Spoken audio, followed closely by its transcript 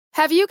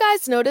Have you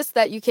guys noticed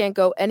that you can't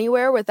go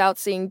anywhere without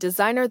seeing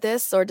designer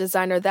this or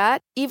designer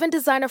that, even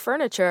designer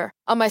furniture?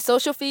 On my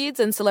social feeds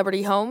and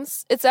celebrity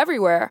homes, it's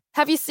everywhere.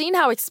 Have you seen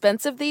how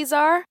expensive these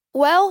are?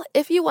 Well,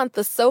 if you want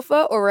the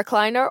sofa or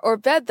recliner or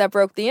bed that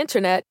broke the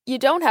internet, you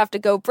don't have to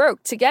go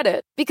broke to get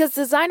it. Because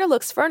Designer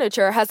Looks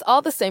furniture has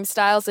all the same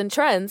styles and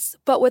trends,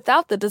 but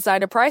without the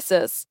designer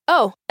prices.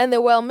 Oh, and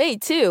they're well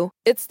made too.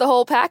 It's the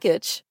whole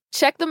package.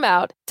 Check them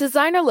out.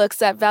 Designer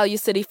Looks at Value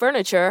City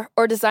Furniture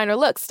or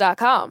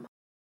designerlooks.com.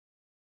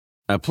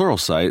 At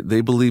Pluralsight, they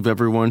believe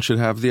everyone should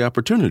have the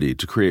opportunity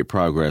to create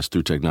progress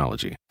through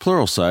technology.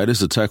 Pluralsight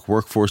is a tech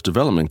workforce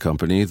development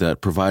company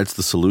that provides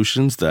the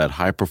solutions that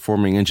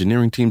high-performing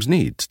engineering teams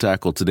need to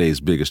tackle today's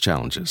biggest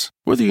challenges.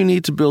 Whether you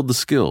need to build the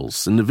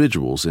skills,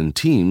 individuals, and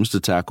teams to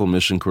tackle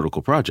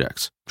mission-critical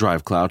projects,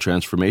 drive cloud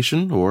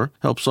transformation, or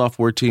help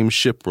software teams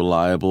ship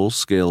reliable,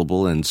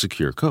 scalable, and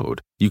secure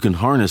code, you can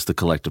harness the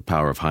collective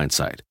power of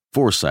hindsight,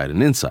 foresight,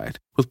 and insight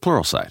with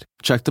Pluralsight.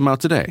 Check them out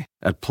today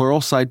at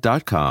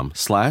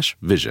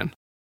pluralsight.com/vision.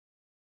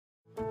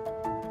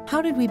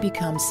 How did we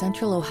become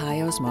Central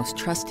Ohio's most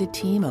trusted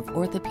team of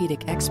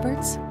orthopedic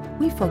experts?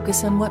 We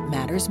focus on what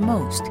matters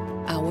most,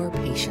 our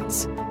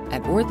patients.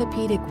 At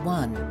Orthopedic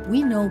One,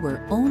 we know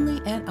we're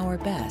only at our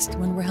best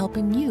when we're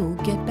helping you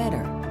get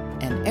better.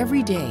 And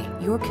every day,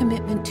 your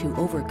commitment to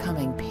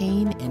overcoming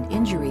pain and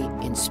injury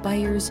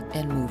inspires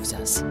and moves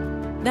us.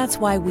 That's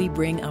why we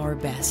bring our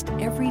best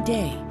every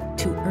day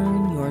to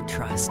earn your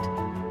trust.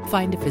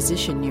 Find a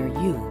physician near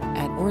you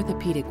at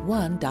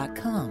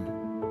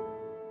orthopedic1.com.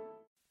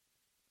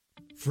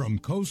 From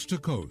coast to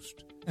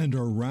coast and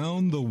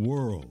around the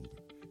world,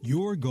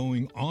 you're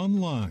going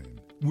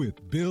online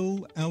with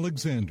Bill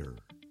Alexander.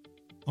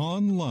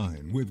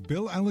 Online with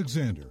Bill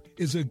Alexander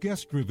is a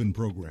guest-driven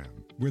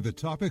program where the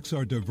topics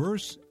are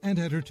diverse and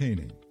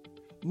entertaining.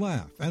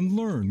 Laugh and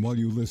learn while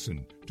you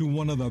listen to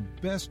one of the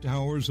best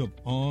hours of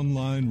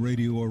online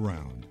radio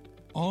around.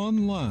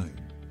 Online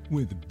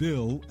with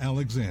Bill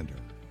Alexander.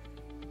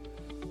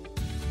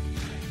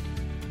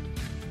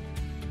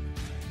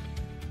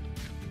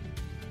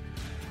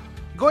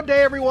 Good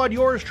day, everyone.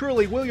 Yours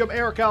truly, William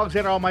Eric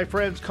Alexander. All my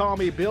friends call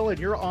me Bill, and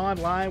you're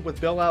online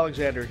with Bill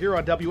Alexander here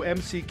on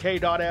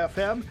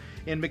WMCK.FM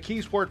in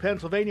McKeesport,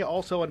 Pennsylvania,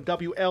 also on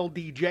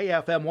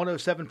WLDJ-FM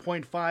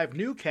 107.5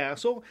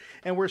 Newcastle,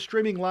 and we're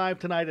streaming live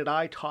tonight at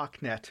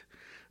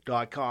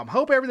italknet.com.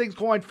 Hope everything's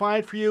going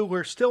fine for you.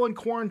 We're still in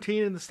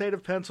quarantine in the state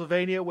of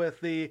Pennsylvania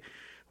with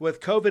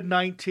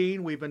COVID-19.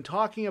 We've been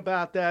talking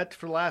about that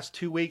for the last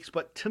 2 weeks,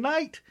 but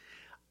tonight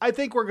I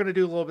think we're going to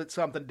do a little bit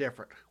something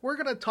different. We're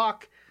going to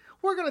talk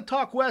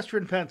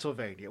Western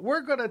Pennsylvania.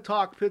 We're going to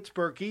talk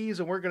Pittsburghese,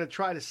 and we're going to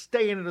try to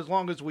stay in it as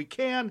long as we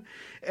can.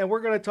 And we're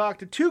going to talk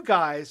to two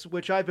guys,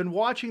 which I've been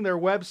watching their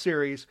web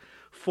series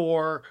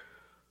for,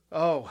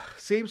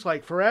 seems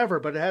like forever,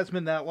 but it hasn't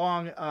been that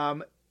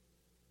long.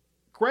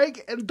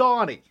 Greg and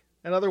Donnie,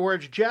 in other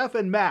words, Jeff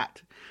and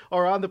Matt,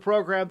 are on the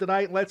program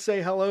tonight. Let's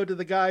say hello to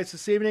the guys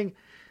this evening.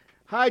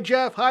 Hi,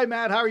 Jeff. Hi,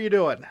 Matt. How are you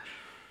doing?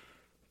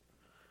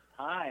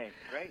 Hi,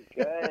 great,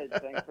 good.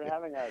 Thanks for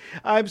having us.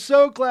 I'm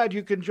so glad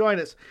you can join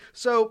us.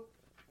 So,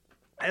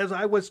 as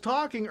I was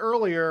talking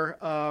earlier,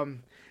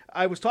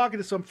 I was talking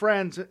to some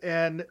friends,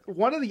 and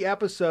one of the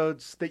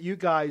episodes that you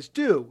guys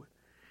do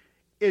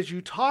is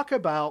you talk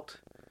about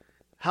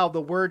how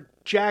the word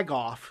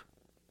jagoff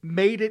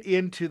made it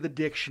into the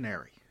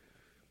dictionary.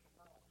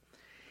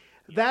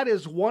 That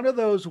is one of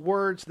those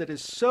words that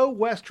is so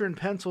Western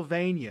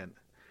Pennsylvanian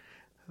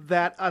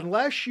that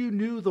unless you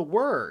knew the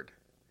word,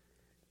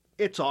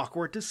 it's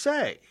awkward to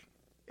say,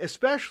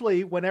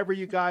 especially whenever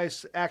you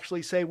guys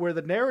actually say where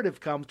the narrative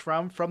comes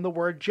from the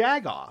word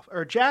jagoff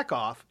or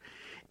jackoff,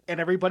 and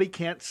everybody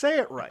can't say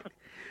it right.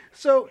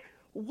 So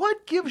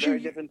what gives you...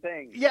 Very different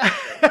thing. Yeah.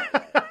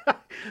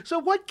 So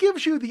what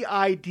gives you the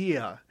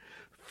idea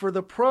for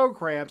the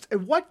programs,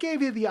 and what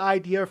gave you the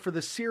idea for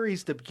the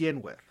series to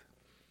begin with?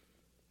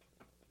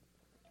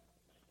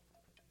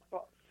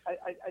 Well,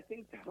 I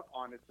think,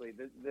 honestly,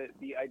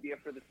 the idea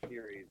for the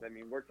series, I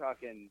mean, we're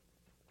talking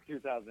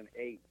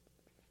 2008.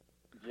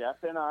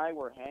 Jeff and I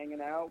were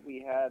hanging out. We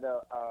had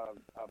a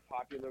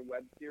popular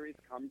web series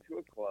come to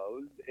a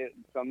close.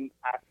 Some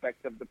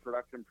aspects of the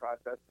production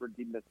process were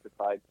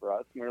demystified for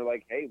us. And we were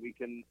like, hey, we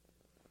can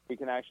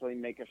actually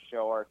make a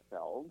show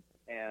ourselves.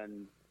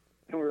 And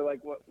we were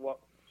like, what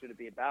should it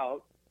be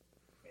about?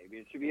 Maybe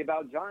it should be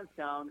about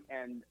Johnstown.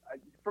 And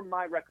from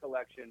my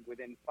recollection,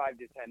 within 5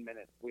 to 10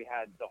 minutes, we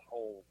had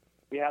all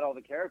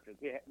the characters.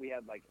 We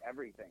had like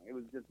everything. It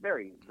was just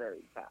very,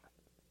 very fast.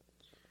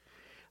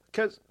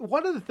 Because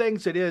one of the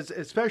things it is,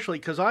 especially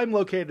because I'm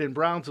located in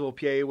Brownsville,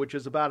 PA, which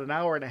is about an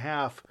hour and a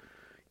half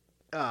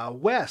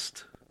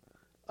west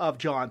of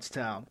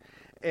Johnstown,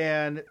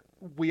 and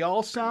we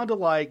all sound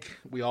alike.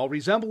 We all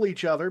resemble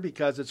each other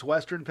because it's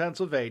Western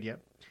Pennsylvania.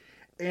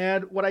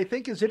 And what I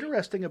think is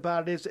interesting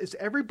about it is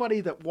everybody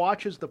that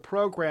watches the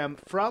program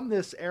from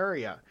this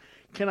area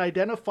can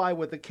identify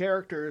with the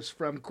characters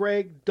from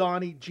Greg,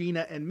 Donnie,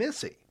 Gina, and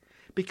Missy,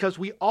 because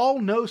we all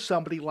know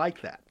somebody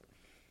like that.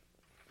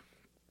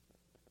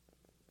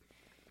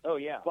 Oh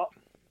yeah. Well,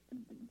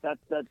 that's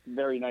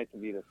very nice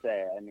of you to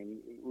say. I mean,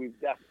 we've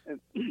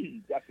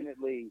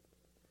definitely,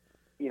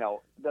 you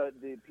know, the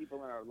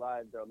people in our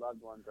lives, our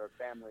loved ones, our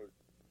families,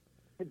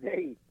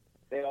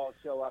 they all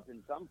show up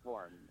in some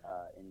form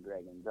in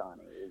Greg and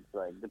Donnie. It's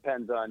like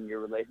depends on your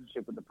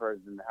relationship with the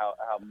person,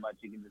 how much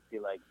you can just be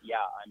like, yeah,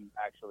 I'm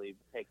actually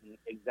taking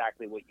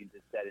exactly what you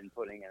just said and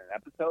putting in an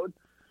episode,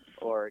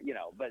 or you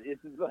know. But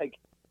it's just like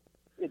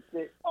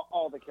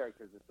all the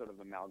characters are sort of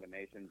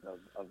amalgamations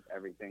of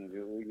everything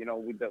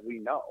that we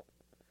know.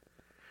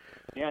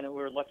 Yeah, and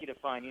we were lucky to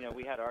find, you know,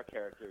 we had our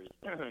characters,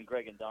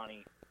 Greg and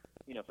Donnie,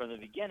 you know, from the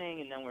beginning,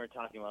 and then we were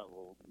talking about,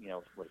 well, you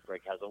know, what if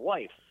Greg has a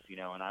wife, you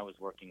know, and I was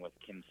working with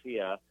Kim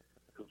Sia,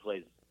 who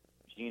plays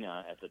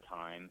Gina at the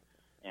time,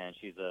 and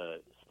she's a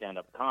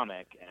stand-up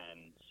comic,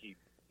 and she,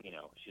 you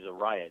know, she's a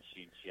riot.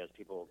 She has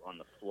people on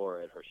the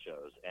floor at her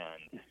shows,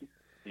 and,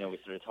 you know, we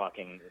started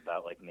talking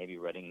about, like, maybe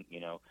writing, you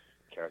know,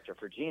 character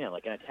for Gina,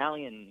 like an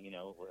Italian, you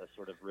know, a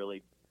sort of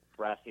really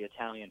brassy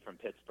Italian from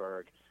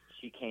Pittsburgh.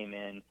 She came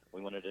in.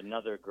 We wanted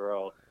another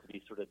girl to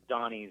be sort of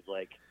Donnie's,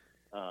 like,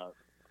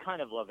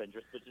 kind of love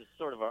interest, but just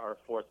sort of our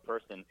fourth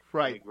person.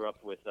 Right. And we grew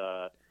up with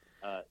Tamara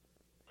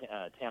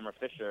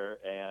Fisher,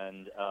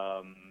 and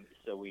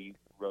so we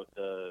wrote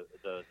the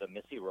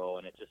Missy role,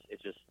 and it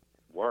just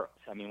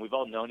worked. I mean, we've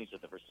all known each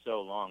other for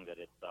so long that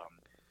it's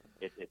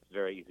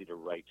very easy to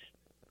write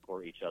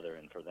for each other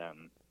and for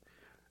them.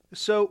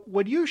 So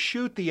when you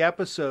shoot the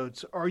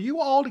episodes, are you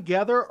all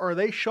together, or are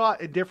they shot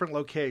in different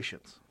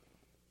locations?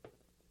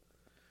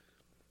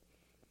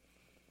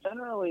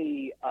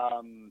 Generally,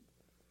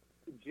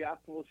 Jeff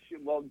will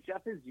shoot. Well,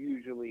 Jeff is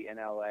usually in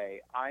LA.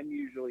 I'm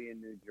usually in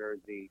New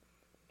Jersey.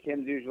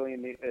 Kim's usually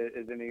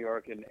is in New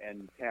York,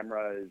 and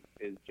Tamara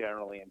is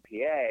generally in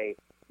PA.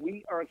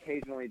 We are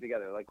occasionally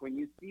together. Like when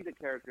you see the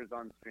characters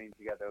on screen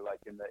together,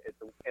 like in the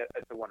It's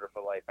a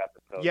Wonderful Life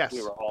episode, yes,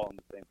 we were all in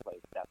the same place,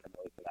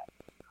 definitely for that.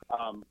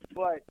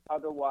 But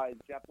otherwise,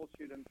 Jeff will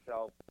shoot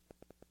himself.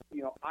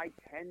 You know, I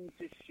tend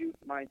to shoot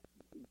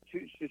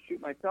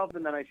myself,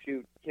 and then I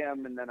shoot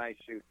Kim, and then I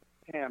shoot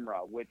Tamara,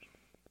 which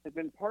has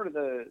been part of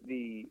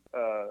the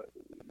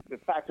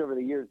fact over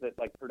the years that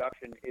like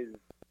production is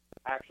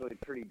actually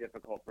pretty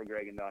difficult for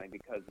Greg and Donnie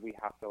because we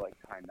have to like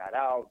time that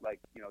out. Like,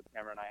 you know,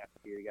 Tamara and I have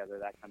to be together,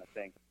 that kind of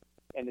thing.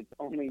 And it's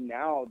only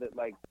now that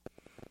like,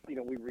 you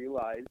know, we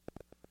realize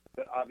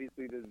that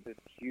obviously there's this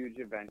huge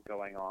event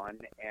going on,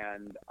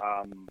 and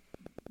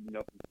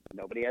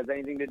nobody has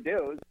anything to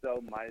do, so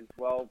might as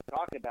well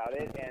talk about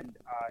it. And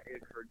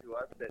it occurred to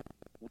us that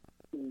we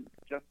can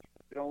just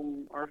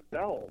film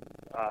ourselves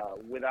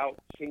without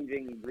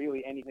changing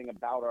really anything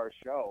about our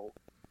show.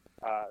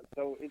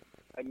 So it's,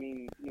 I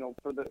mean, you know,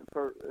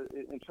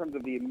 in terms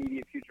of the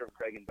immediate future of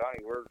Greg and Donnie,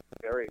 we're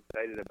very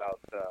excited about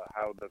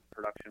how the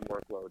production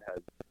workload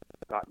has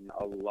gotten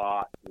a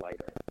lot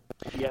lighter.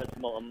 Yeah, it's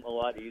a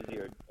lot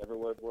easier.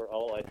 Everywhere we're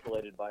all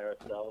isolated by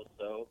ourselves.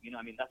 So, you know,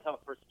 I mean, that's how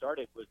it first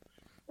started.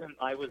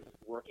 I was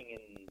working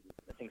in,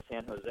 I think,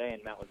 San Jose,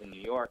 and Matt was in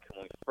New York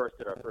when we first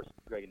did our first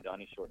Greg and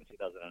Donnie short in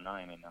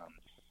 2009. And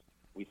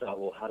we thought,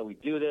 well, how do we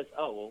do this?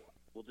 Oh, well,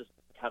 we'll just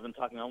have them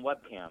talking on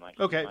webcam. I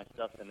shoot my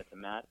stuff, send it to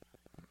Matt.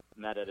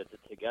 Matt edits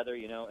it together,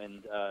 you know,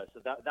 and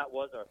so that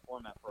was our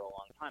format for a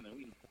long time. And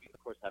we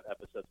of course, have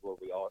episodes where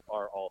we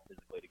are all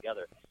physically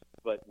together.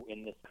 But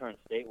in this current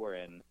state we're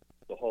in,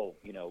 the whole,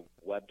 you know,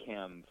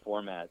 webcam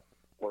format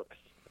works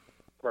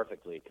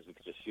perfectly because we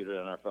could just shoot it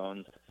on our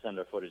phones, send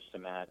our footage to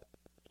Matt,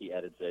 he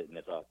edits it, and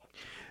it's up.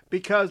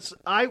 Because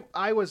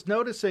I was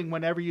noticing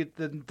whenever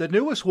the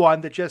newest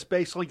one that just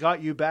basically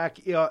got you back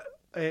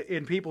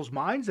in people's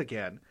minds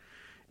again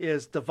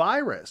is The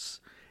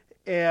Virus.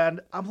 And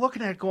I'm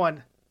looking at it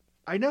going,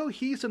 I know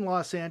he's in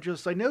Los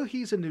Angeles. I know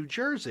he's in New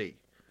Jersey.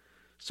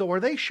 So are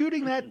they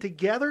shooting that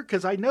together?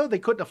 Because I know they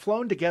couldn't have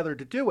flown together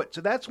to do it.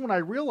 So that's when I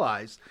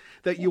realized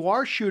that you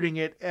are shooting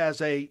it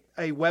as a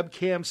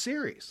webcam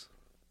series.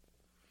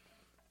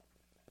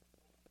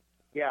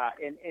 Yeah,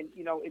 and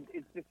you know,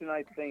 it's just a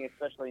nice thing,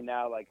 especially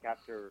now, like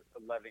after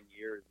 11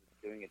 years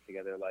of doing it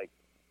together. Like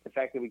the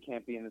fact that we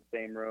can't be in the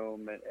same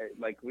room, and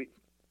like we,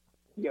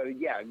 you know,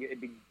 yeah,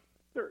 it'd be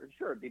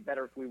sure it'd be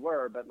better if we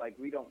were, but like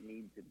we don't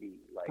need to be.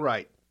 Like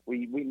right.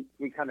 We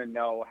kind of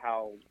know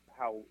how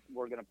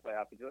we're going to play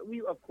off each other.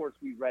 We, of course,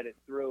 we read it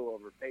through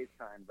over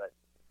FaceTime, but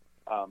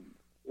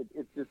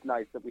it's just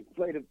nice that we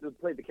played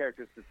the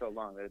characters for so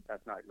long that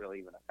that's not really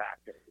even a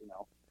factor, you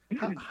know.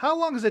 How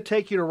long does it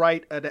take you to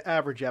write an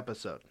average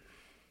episode?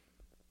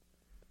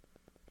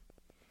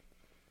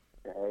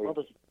 Well,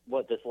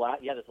 this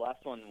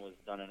last one was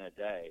done in a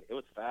day. It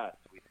was fast.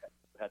 We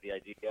had the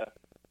idea.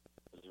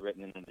 It was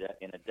written in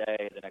a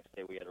day. The next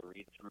day we had a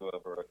read through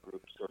over a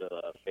group sort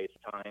of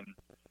FaceTime.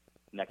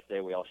 Next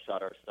day we all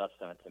shot our stuff,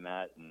 sent it to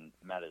Matt, and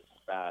Matt is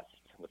fast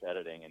with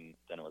editing, and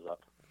then it was up.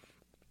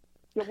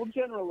 Yeah, well,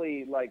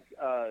 generally, like,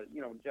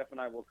 you know, Jeff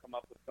and I will come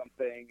up with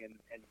something and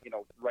you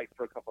know, write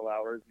for a couple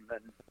hours, and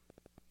then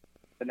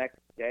the next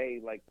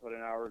day, like, put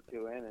an hour or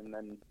two in, and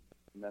then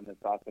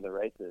it's off to the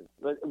races,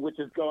 which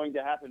is going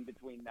to happen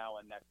between now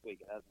and next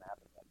week. It hasn't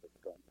happened yet, but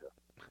it's going to.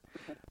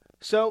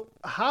 So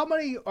how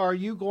many are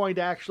you going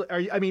to actually?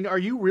 Are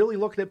you really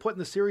looking at putting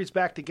the series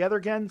back together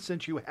again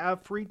since you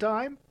have free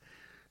time?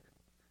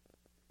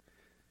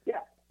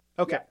 Yeah.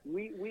 Okay.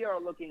 Yeah. We are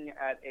looking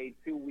at a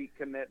 2-week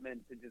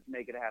commitment to just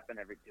make it happen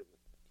every 2 weeks.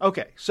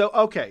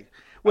 Okay.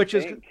 Which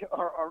is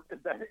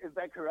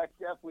that correct,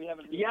 Jeff? We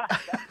haven't. Yeah.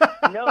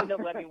 No.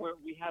 I mean,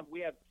 we have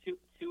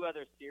two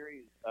other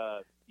series,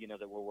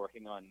 that we're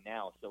working on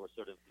now. So we're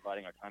sort of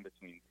dividing our time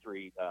between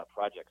 3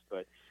 projects.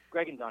 But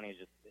Greg and Donnie is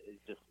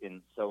just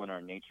in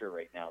our nature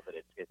right now that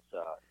it's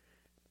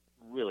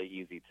really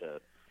easy to,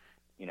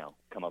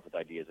 come up with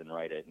ideas and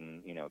write it.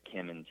 And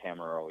Kim and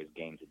Tamara are always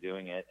game to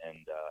doing it.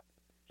 And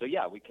so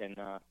yeah, we can.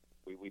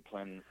 We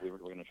plan. We're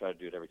going to try to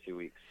do it every 2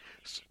 weeks.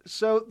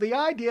 So the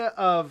idea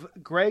of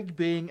Greg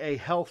being a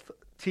health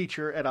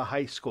teacher at a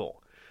high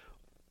school,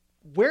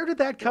 where did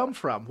that come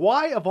from?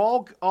 Why, of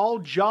all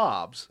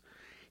jobs,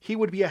 he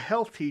would be a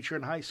health teacher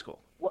in high school?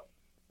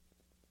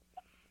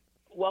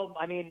 Well,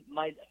 I mean,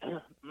 my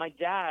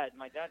dad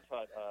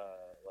taught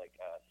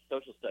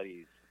social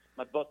studies.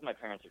 Both my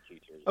parents are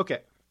teachers.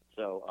 Okay.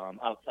 So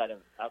outside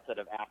of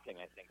acting,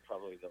 I think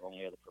probably the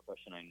only other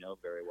profession I know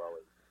very well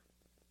is,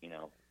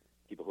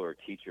 people who are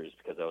teachers,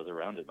 because I was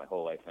around it my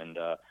whole life. And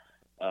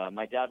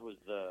my dad was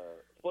the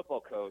football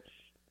coach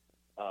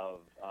of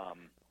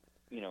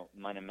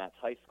mine and Matt's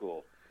high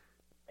school,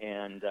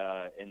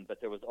 but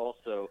there was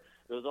also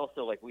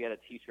like, we had a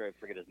teacher, I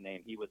forget his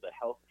name. He was a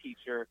health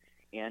teacher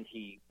and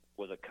he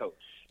was a coach.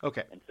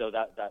 Okay. And so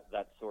that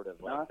sort of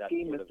like that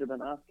sort Mr.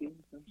 Benoski.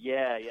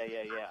 Yeah.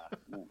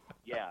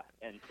 Yeah.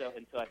 And so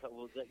I thought,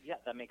 well,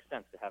 that makes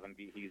sense to have him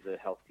be. He's a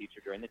health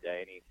teacher during the day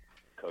and he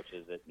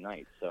coaches at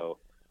night. So.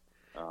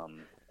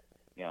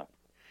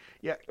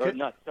 Yeah. Or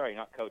not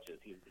coaches.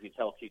 He's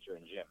health teacher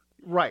in gym.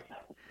 Right.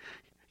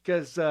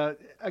 Because,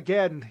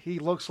 again, he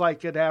looks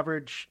like an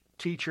average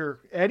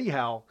teacher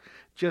anyhow,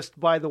 just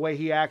by the way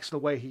he acts, the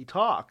way he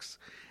talks.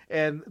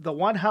 And the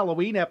one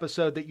Halloween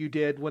episode that you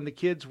did when the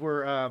kids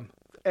were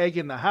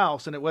egging the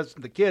house, and it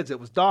wasn't the kids, it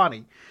was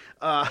Donnie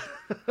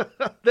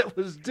that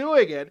was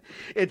doing it.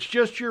 It's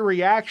just your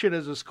reaction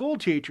as a school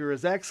teacher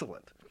is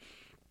excellent.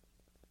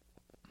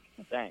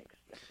 Thanks.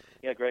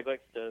 Yeah, Greg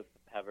likes to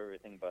have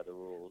everything by the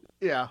rules.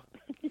 Yeah.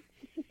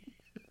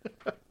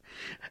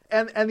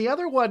 and the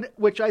other one,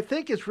 which I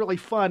think is really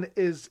fun,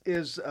 is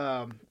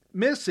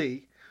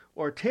Missy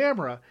or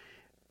Tamara.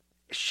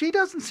 She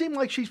doesn't seem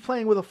like she's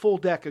playing with a full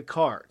deck of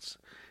cards,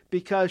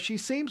 because she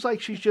seems like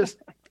she's just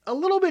a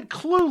little bit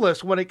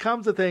clueless when it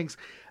comes to things.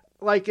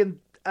 Like in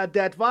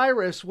that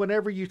virus,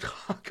 whenever you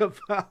talk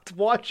about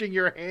washing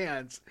your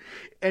hands,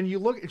 and you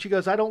look, and she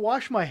goes, "I don't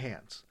wash my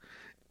hands."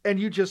 And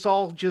you just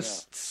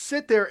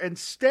sit there and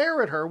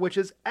stare at her, which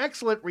is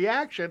excellent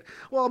reaction.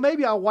 Well,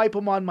 maybe I'll wipe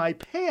them on my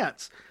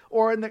pants.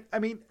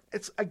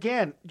 It's,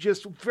 again,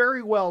 just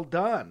very well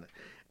done.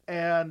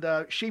 And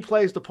she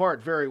plays the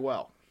part very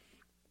well.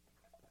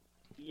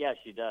 Yeah,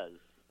 she does.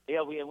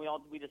 Yeah, we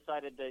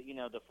decided that,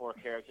 the 4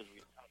 characters,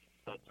 we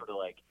sort of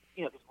like,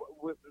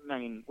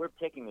 we're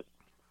taking this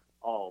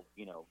all,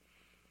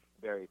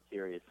 very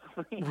seriously,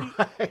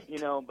 right.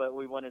 But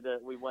we wanted to,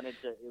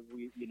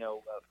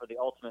 for the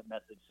ultimate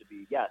message to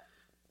be, yes,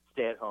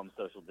 stay at home,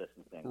 social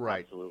distancing,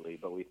 right. Absolutely.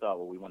 But we thought,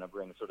 well, we want to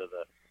bring sort of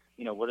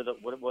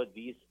what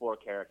these 4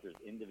 characters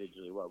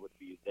individually, what would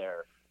be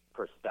their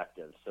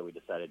perspective. So we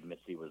decided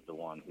Missy was the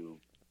one who,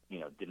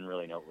 didn't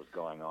really know what was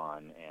going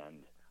on and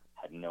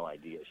had no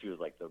idea. She was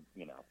like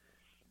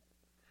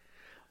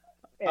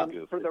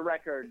And for the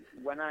record,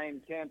 when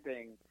I'm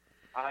camping,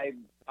 I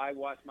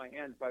wash my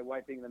hands by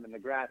wiping them in the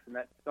grass, and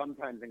that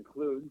sometimes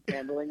includes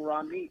handling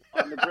raw meat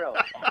on the grill.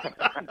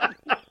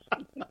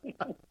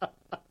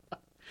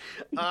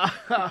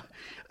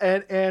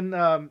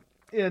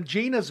 And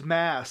Gina's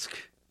mask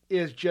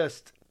is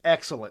just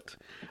excellent.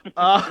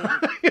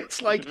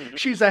 It's like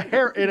she's in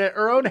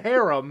her own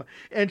harem,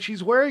 and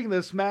she's wearing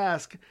this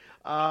mask.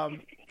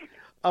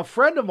 A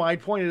friend of mine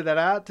pointed that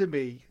out to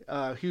me,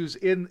 who's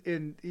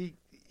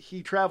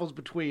he travels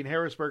between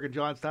Harrisburg and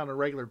Johnstown on a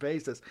regular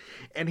basis.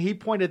 And he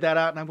pointed that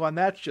out, and I'm going,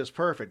 that's just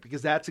perfect,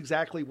 because that's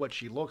exactly what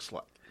she looks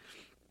like.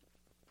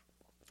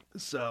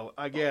 So,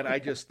 again, I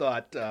just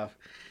thought,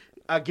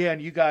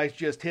 you guys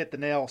just hit the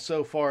nail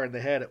so far in the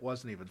head, it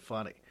wasn't even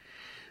funny.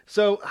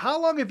 So, how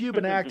long have you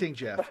been acting,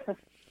 Jeff? Since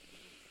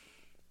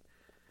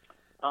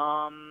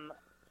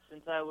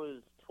I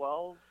was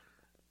 12.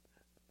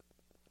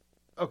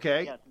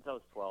 Okay. Yeah, since I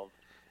was 12.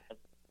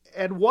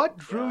 And what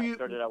drew you? I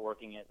started out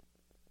working at.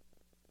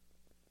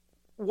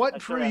 What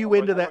drew you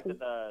into that?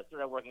 I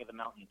started working at the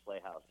Mountain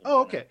Playhouse.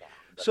 Oh, okay.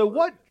 So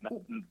what?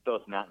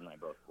 Both Matt and I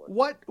both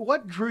worked.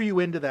 What drew you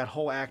into that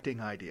whole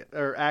acting idea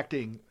or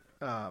acting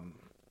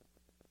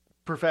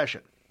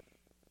profession?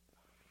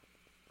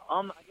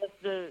 I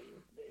guess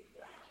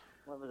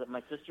what was it?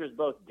 My sisters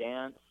both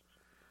danced,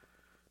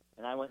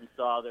 and I went and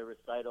saw their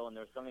recital, and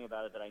there was something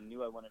about it that I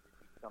knew I wanted to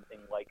do something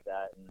like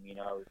that, and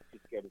I was too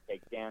scared to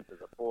take dance as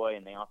a boy,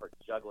 and they offered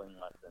juggling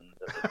lessons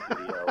at the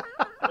studio,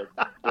 the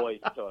boys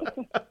took.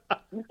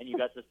 And you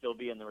got to still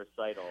be in the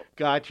recital.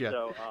 Gotcha.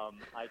 So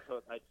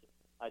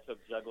I took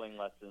juggling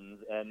lessons,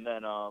 and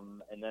then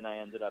I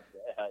ended up,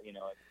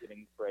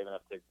 getting brave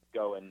enough to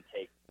go and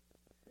take,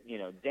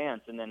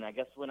 dance. And then I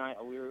guess when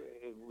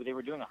they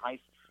were doing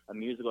a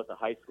musical at the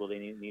high school, they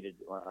needed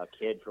a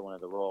kid for one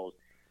of the roles,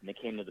 and they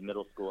came to the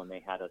middle school and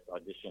they had us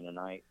audition. And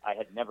I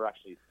had never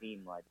actually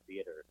seen live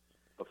theater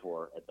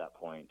before at that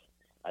point.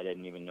 I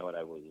didn't even know what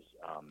I was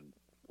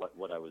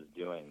what I was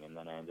doing, and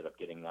then I ended up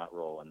getting that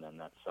role. And then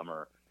that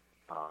summer,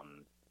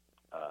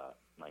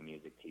 my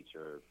music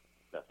teacher,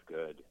 Beth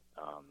Good,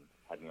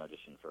 had me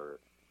audition for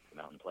the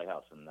Mountain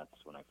Playhouse, and that's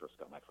when I first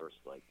got my first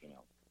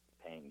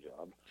paying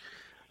job.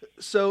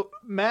 So,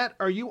 Matt,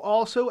 are you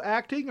also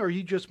acting, or are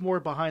you just more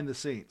behind the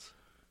scenes?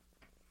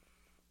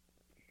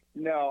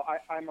 No,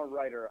 I'm a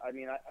writer. I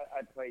mean, I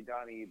play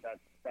Donnie.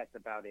 That's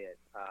about it.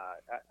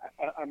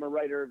 I'm a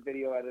writer,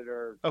 video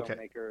editor,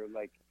 filmmaker. Okay.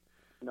 Like,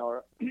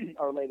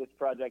 our latest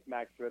project,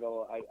 Max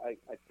Riddle, I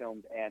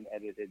filmed and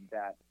edited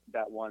that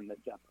one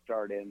that Jeff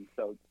starred in.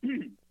 So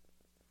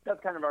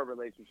that's kind of our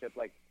relationship.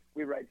 Like,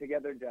 we write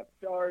together, Jeff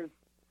stars.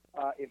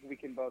 If we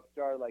can both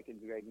star, like in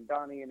Greg and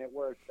Donnie, and it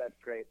works, that's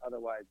great.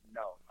 Otherwise,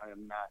 no, I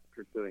am not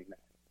pursuing that.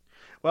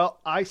 Well,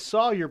 I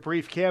saw your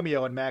brief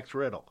cameo in Max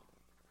Riddle.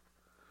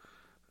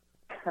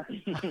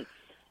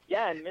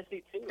 Yeah, and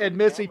Missy too. And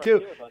Missy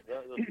too.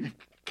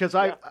 Because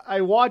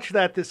I watched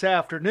that this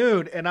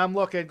afternoon, and I'm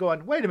looking,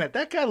 going, wait a minute,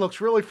 that guy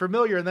looks really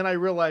familiar, and then I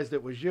realized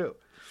it was you.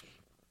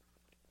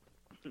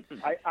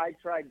 I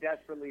tried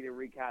desperately to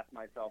recast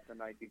myself the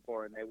night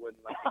before, and they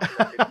wouldn't let me.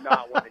 I did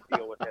not want to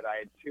deal with it. I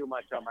had too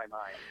much on my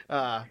mind.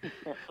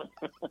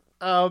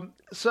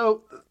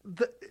 So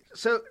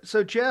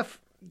Jeff,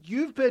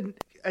 you've been,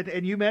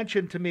 and you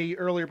mentioned to me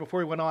earlier before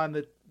we went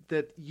on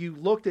that you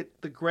looked at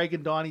the Greg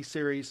and Donnie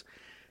series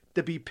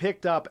to be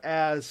picked up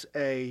as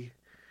a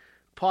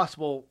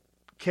possible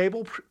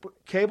cable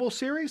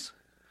series.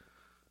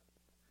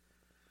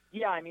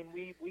 Yeah, I mean,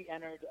 we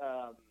entered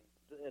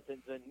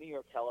the New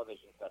York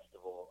Television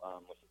Festival,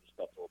 which is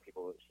a festival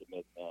people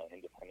submit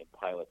independent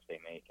pilots they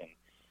make, and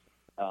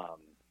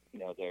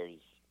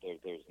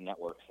there's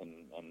networks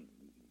and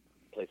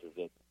places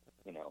that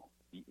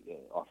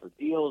offer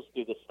deals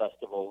through this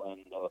festival, and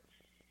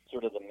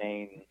sort of the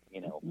main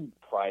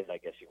prize, I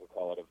guess you could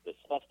call it, of this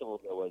festival,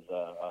 there was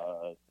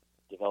a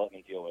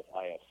development deal with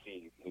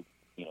IFC, who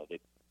they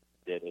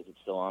did. Is it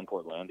still on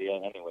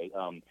Portlandia? Anyway,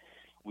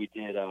 we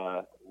did.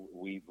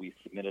 We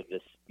submitted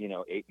this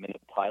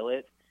 8-minute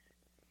pilot,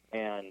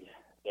 and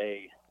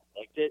they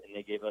liked it, and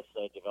they gave us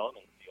a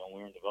development deal. And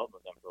we were in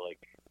development with them for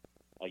like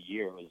a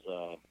year. It was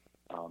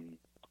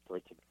for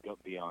it to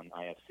be on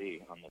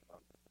IFC on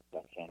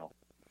that channel.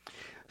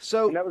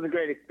 And that was a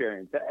great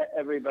experience.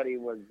 Everybody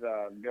was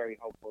very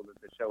hopeful that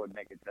the show would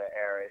make it to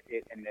air,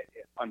 and it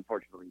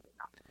unfortunately did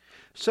not.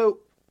 So,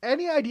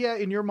 any idea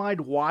in your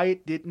mind why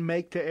it didn't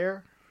make to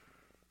air?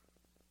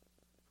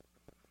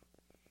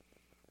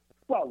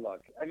 Well,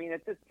 look, I mean,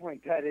 at this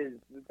point, that is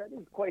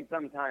quite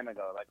some time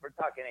ago. Like, we're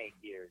talking 8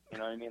 years. You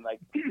know what I mean? Like,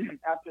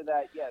 after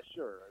that, yeah,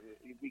 sure,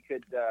 we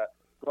could go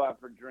out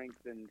for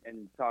drinks and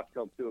talk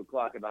till 2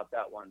 o'clock about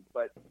that one.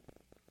 But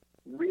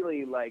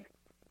really, like,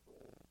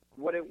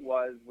 what it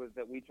was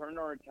that we turned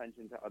our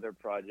attention to other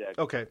projects.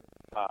 Okay.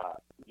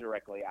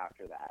 Directly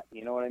after that,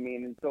 you know what I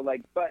mean? And so,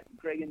 like, but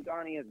Greg and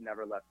Donnie has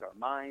never left our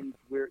minds.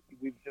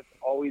 We've just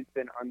always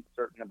been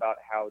uncertain about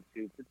how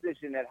to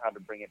position it, how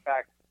to bring it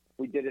back.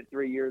 We did it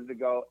 3 years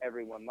ago.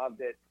 Everyone loved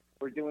it.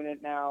 We're doing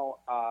it now,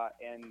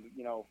 and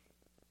we're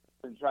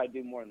gonna try to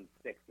do more than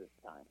 6 this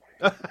time.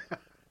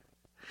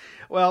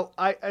 Well,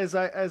 as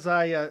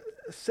I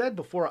said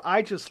before,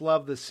 I just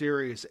love the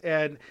series,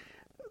 and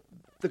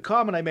the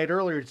comment I made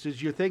earlier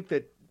is, you think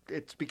that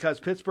it's because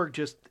Pittsburgh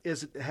just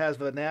has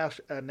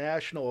a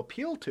national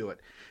appeal to it,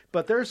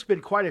 but there's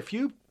been quite a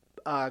few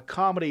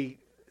comedy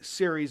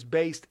series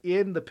based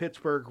in the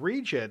Pittsburgh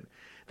region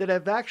that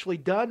have actually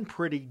done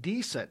pretty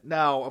decent.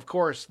 Now, of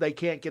course, they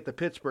can't get the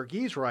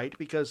Pittsburghese right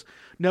because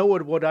no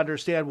one would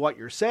understand what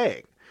you're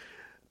saying,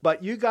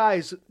 but you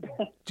guys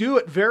do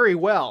it very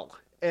well,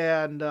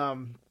 and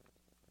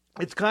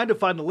it's kind of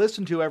fun to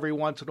listen to every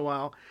once in a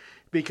while,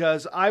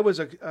 because I was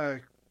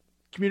a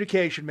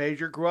communication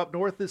major, grew up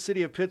north of the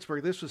city of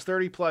Pittsburgh. This was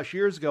 30 plus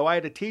years ago. I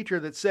had a teacher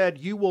that said,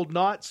 you will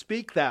not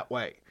speak that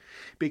way,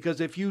 because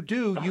if you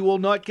do, you will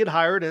not get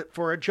hired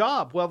for a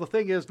job. Well, the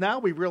thing is, now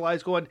we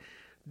realize, going,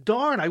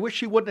 darn, I wish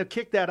she wouldn't have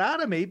kicked that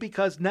out of me,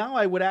 because now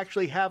I would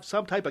actually have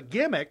some type of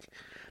gimmick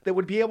that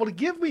would be able to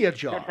give me a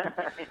job.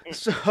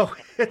 So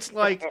it's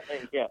like,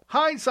 yeah.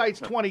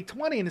 Hindsight's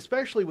 20/20, and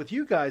especially with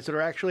you guys that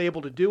are actually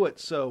able to do it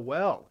so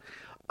well.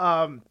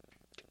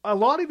 A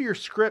lot of your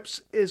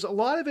scripts, is a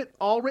lot of it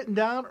all written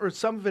down, or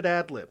some of it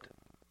ad-libbed?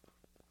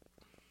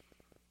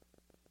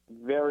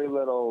 Very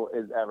little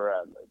is ever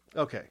ad-libbed.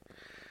 Okay.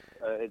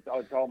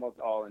 It's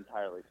almost all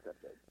entirely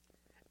scripted.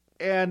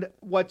 And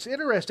what's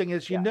interesting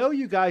is,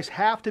 you guys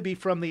have to be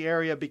from the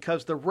area,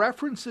 because the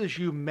references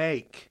you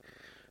make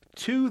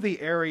to the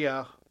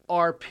area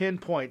are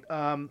pinpoint.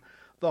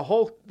 The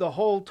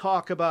whole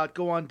talk about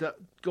going to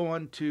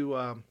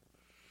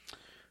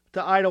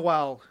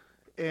Idlewild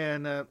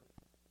and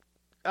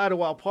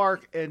Idlewild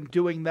Park and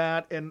doing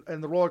that and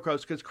the roller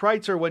coaster, because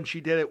Kreitzer, when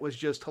she did it, was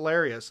just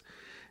hilarious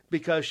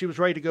because she was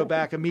ready to go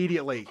back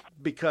immediately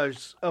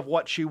because of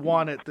what she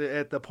won at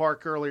the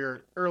park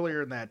earlier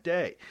in that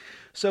day.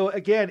 So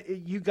again,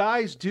 you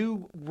guys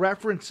do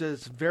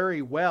references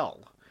very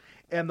well.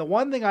 And the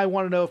one thing I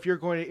want to know if you're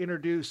going to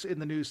introduce in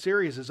the new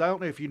series is, I don't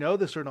know if you know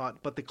this or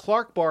not, but the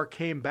Clark Bar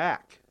came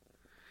back.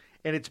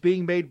 And it's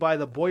being made by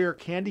the Boyer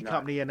Candy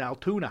Company in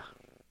Altoona.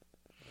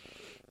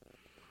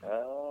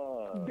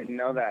 Oh, didn't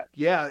know that.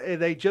 Yeah, and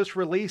they just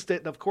released it.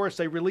 And, of course,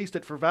 they released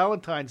it for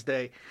Valentine's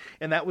Day.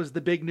 And that was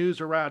the big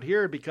news around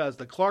here because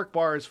the Clark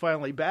Bar is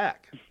finally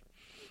back.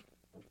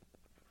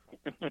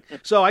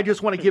 So I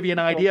just want to give you an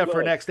idea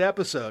for next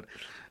episode.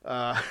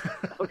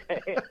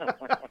 Okay.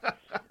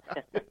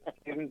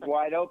 It's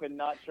wide open.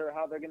 Not sure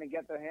how they're going to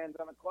get their hands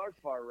on a Clark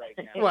Bar right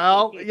now.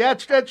 Well, yeah,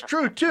 that's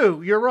true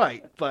too. You're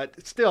right,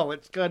 but still,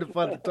 it's kind of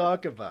fun to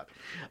talk about.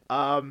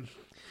 Are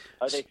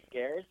they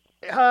scarce?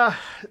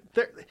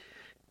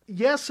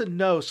 Yes and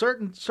no.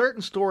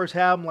 Certain stores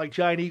have them, like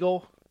Giant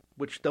Eagle,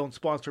 which don't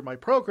sponsor my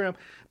program,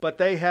 but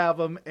they have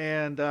them,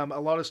 and a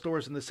lot of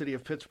stores in the city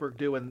of Pittsburgh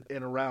do, and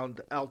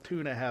around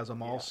Altoona has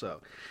them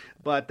also.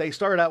 But they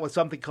started out with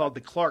something called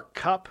the Clark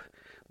Cup,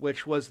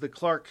 which was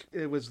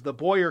it was the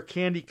Boyer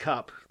Candy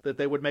Cup that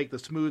they would make the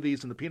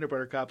smoothies and the peanut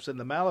butter cups and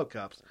the mallow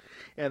cups.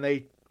 And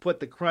they put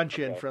the crunch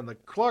in from the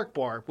Clark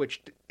Bar,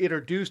 which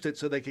introduced it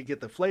so they could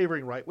get the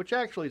flavoring right, which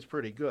actually is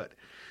pretty good.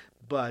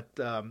 But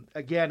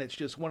again, it's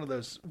just one of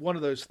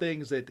those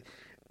things that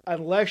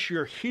unless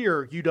you're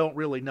here, you don't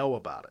really know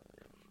about it.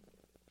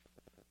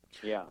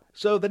 Yeah.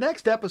 So the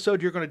next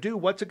episode you're going to do,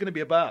 what's it going to be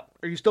about?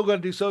 Are you still going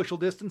to do social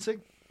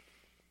distancing?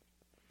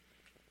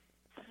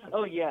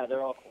 Oh, yeah,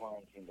 they're all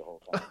quarantined the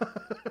whole time.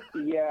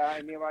 Yeah,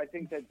 I mean, I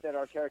think that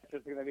our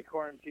characters are going to be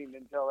quarantined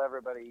until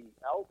everybody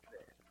else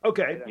is.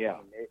 Okay. Yeah.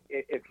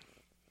 If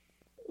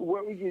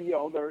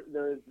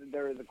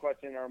there is a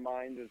question in our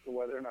mind as to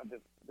whether or not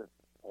this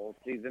whole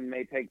season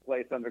may take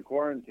place under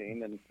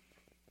quarantine, and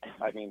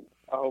I mean,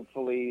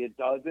 hopefully it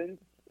doesn't.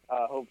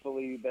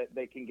 Hopefully that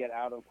they can get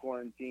out of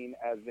quarantine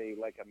as a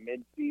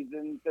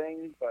mid-season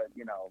thing. But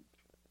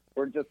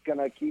we're just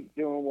gonna keep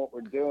doing what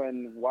we're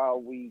doing while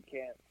we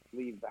can't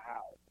leave the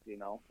house.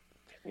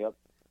 Yep.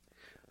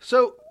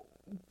 So,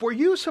 were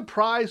you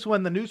surprised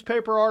when the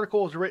newspaper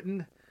article was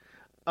written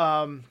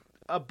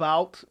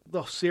about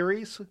the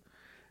series?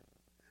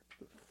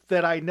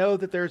 That I know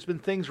that there's been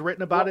things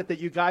written about it that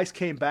you guys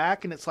came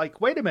back, and it's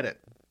like, wait a minute,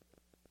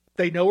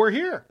 they know we're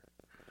here.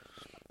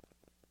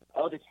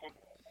 Oh, they can't.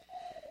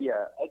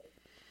 Yeah.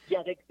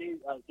 Yeah, they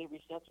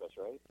reached out to us,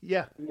 right?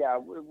 Yeah. Yeah,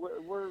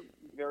 we're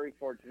very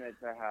fortunate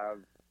to have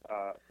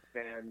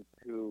fans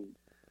who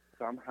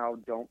somehow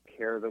don't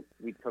care that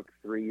we took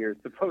 3 years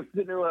to post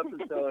a new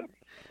episode,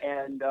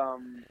 and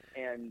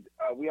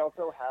we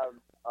also have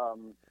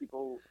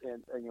people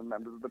and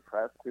members of the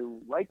press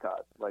who like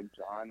us, like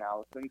John,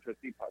 Allison,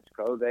 Chrissy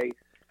Puchko.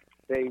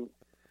 They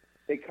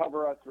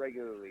cover us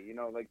regularly.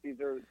 These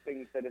are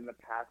things that in the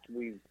past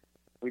we've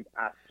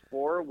asked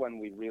for when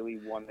we really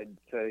wanted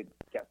to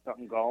get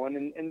something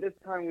going, and this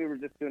time we were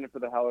just doing it for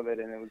the hell of it,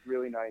 and it was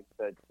really nice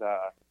that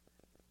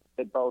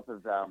both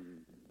of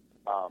them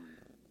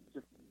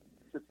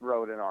just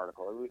wrote an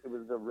article. It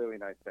was a really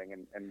nice thing,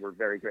 and we're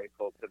very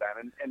grateful to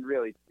them, and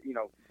really,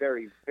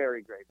 very,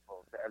 very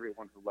grateful to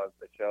everyone who loves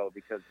the show,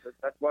 because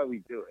that's why we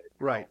do it.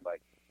 Right.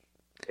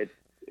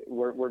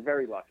 We're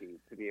very lucky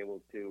to be able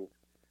to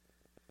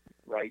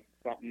write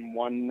something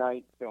one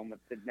night, film it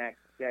the next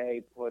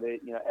day, put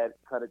it,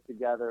 cut it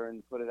together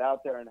and put it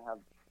out there and have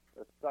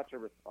such a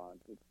response.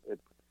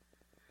 It's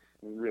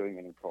really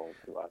meaningful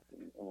to us,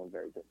 and we're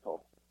very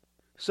grateful.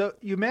 So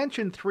you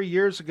mentioned 3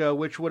 years ago,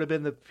 which would have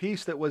been the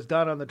piece that was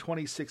done on the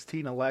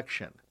 2016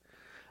 election,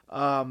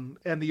 and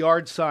the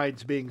yard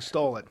signs being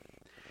stolen.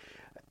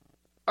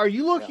 Are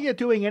you looking at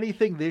doing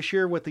anything this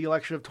year with the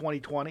election of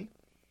 2020?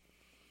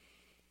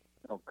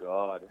 Oh,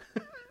 God.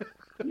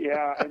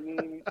 Yeah, I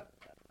mean...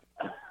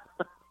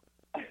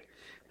 Oh,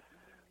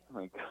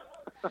 my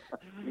God.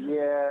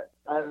 Yeah.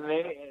 I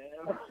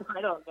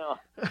don't know.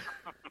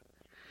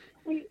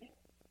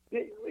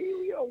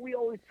 We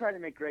always try to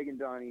make Greg and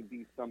Donnie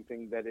be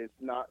something that is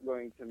not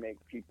going to make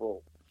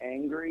people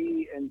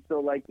angry, and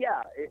so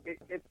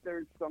if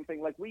there's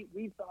something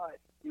we thought,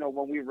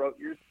 when we wrote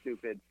You're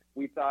Stupid,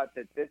 we thought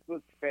that this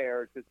was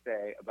fair to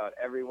say about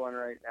everyone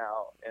right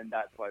now, and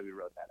that's why we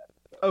wrote that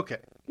episode. Okay.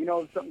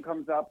 If something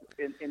comes up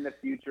in the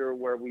future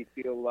where we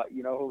feel like,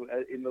 in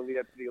the lead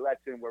up to the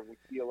election, where we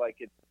feel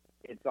like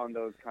it's on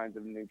those kinds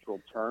of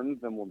neutral terms,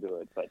 then we'll do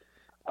it. But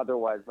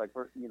otherwise,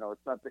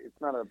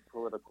 it's not a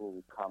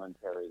political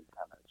commentary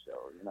kind of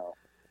show,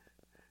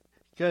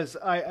 Because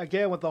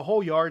again, with the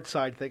whole yard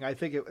side thing, I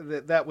think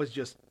that was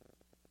just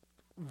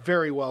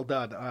very well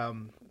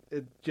done.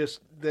 It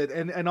just that,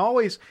 and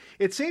always,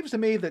 it seems to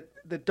me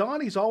that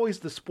Donnie's always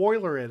the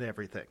spoiler in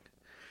everything,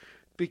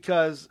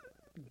 because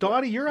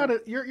Donnie, you're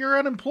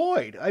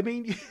unemployed. I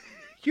mean,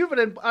 you've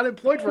been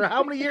unemployed for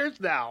how many years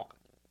now?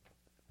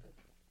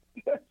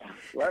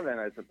 11,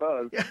 I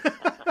suppose.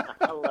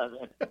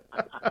 11.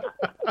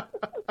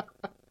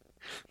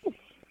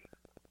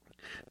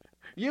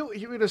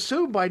 You would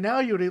assume by now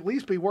you would at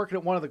least be working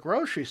at one of the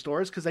grocery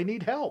stores because they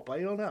need help. I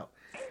don't know,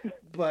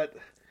 but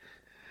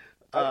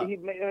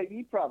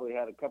he probably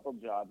had a couple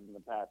jobs in the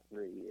past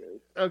 3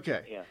 years.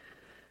 Okay.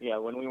 Yeah.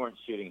 When we weren't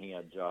shooting, he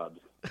had jobs.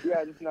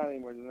 Yeah, just not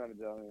anymore. Just not a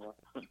job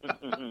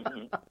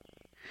anymore.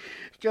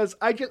 Because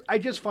I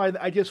just find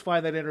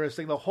that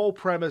interesting. The whole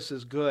premise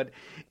is good,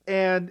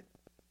 and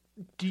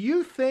do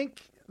you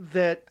think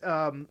that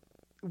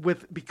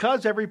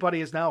because everybody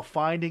is now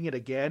finding it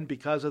again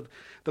because of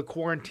the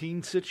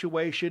quarantine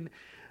situation,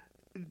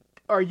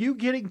 are you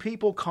getting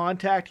people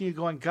contacting you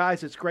going,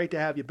 guys, it's great to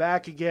have you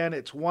back again.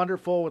 It's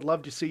wonderful. Would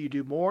love to see you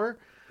do more.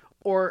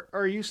 Or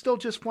are you still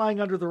just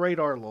flying under the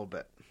radar a little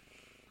bit?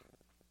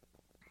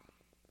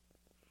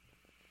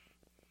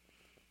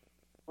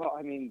 Well,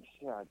 I mean,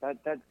 yeah,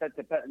 that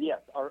depends.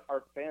 Yes,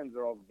 our fans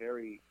are all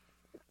very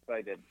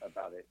excited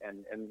about it.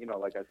 And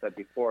like I said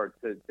before,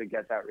 to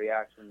get that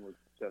reaction was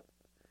just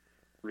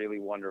really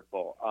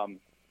wonderful.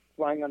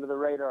 Flying under the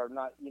radar,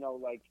 not,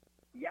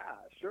 yeah,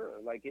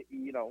 sure.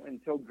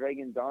 Until Greg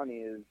and Donnie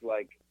is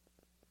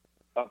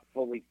a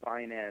fully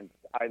financed,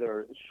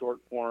 either short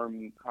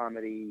form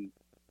comedy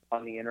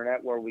on the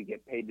internet where we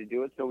get paid to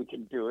do it so we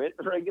can do it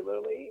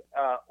regularly,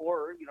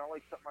 or,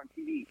 something on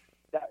TV.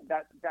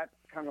 That's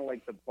kind of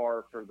like the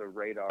bar for the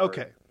radar.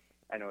 Okay.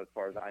 I know as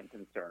far as I'm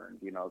concerned,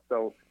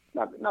 so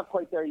not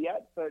quite there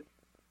yet, but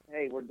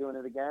hey, we're doing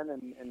it again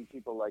and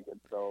people like it.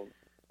 So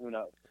who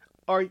knows?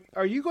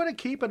 Are you going to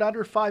keep it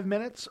under 5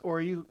 minutes, or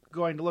are you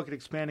going to look at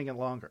expanding it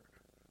longer?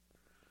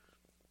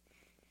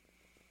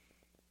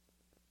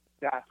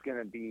 That's going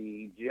to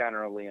be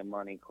generally a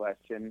money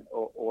question,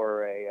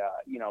 or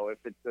if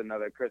it's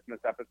another Christmas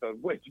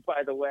episode, which,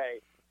 by the way,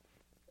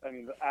 I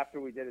mean, after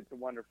we did It's a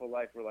Wonderful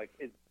Life, we're like,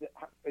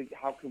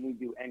 how can we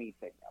do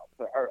anything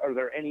else? Are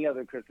there any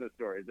other Christmas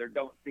stories? There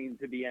don't seem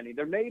to be any.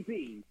 There may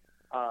be,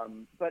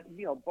 but,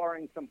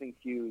 barring something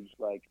huge,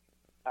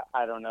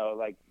 I don't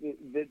know,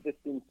 this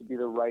seems to be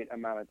the right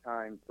amount of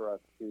time for us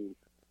to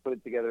put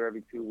it together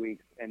every 2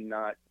 weeks and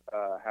not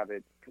have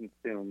it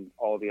consume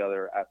all the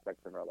other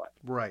aspects of our life.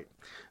 Right,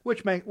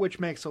 which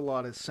makes a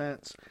lot of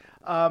sense.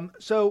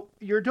 So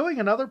you're doing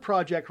another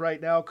project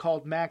right now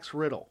called Max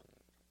Riddle.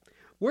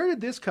 Where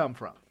did this come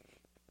from?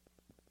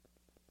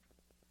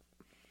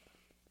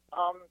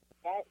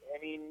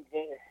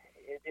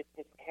 It's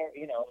this character,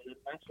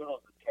 Max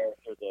Riddle is a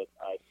character that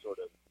I sort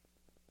of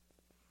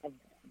have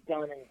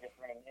done in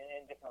different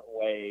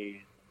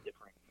ways,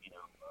 different,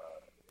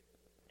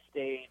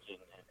 stage and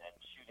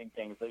shooting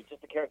things. It's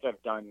just a character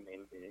I've done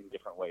in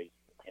different ways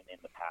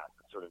in the past,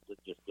 sort of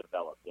just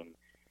developed. And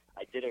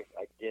I did a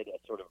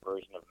sort of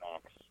version of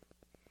Max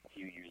a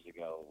few years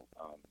ago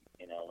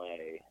in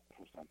LA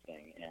for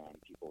something, and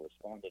people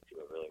responded to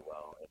it really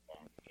well. And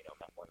then,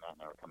 when Matt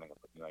and I were coming up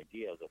with new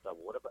ideas, I thought,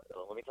 well,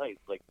 let me tell you,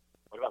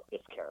 what about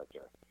this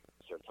character?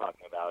 Started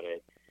talking about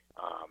it.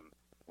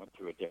 Went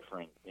through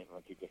different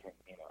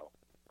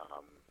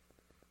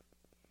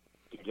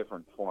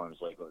forms.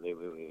 It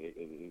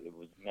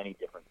was many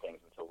different things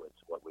until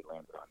it's what we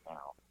landed on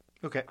now.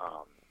 Okay.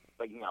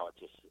 But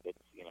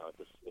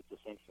it's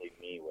essentially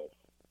me with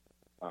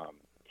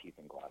teeth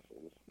and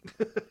glasses.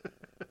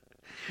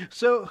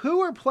 So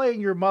who are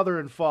playing your mother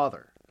and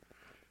father?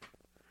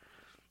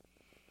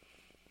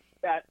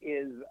 That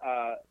is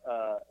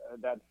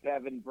that's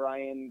Bev and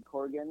Brian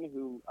Corgan,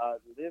 who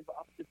live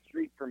up the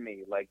street from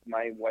me.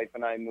 My wife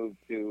and I moved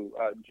to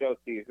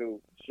Josie,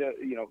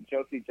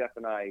 Josie, Jeff,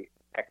 and I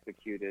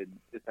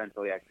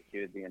essentially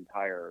executed the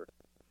entire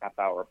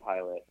half-hour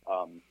pilot.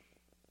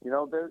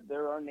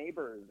 They're our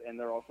neighbors, and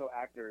they're also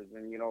actors.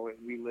 And I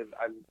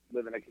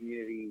live in a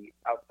community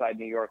outside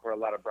New York where a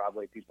lot of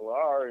Broadway people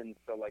are, and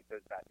so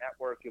there's that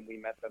network, and we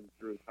met them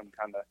through some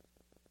kind of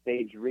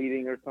stage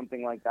reading or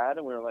something like that,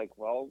 and we were like,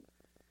 well,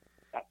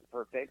 that's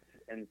perfect.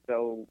 And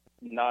so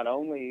not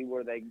only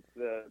were they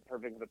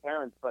perfect for the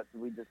parents, but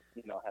we just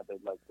had to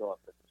go up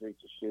the street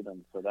to shoot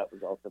them, so that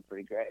was also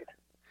pretty great.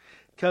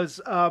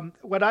 Because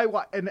when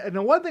and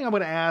the one thing I'm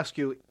going to ask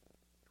you,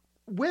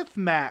 with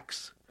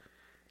Max,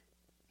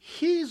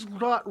 he's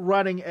not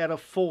running at a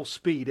full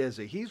speed, is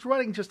he? He's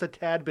running just a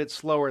tad bit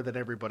slower than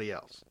everybody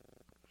else.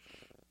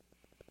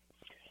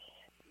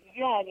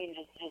 Yeah, I mean,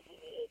 just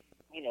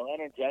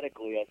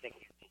energetically, I think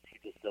he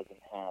just doesn't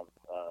have,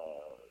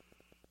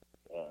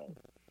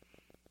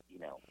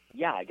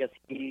 yeah, I guess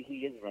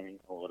he is running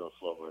a little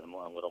slower and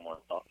a little more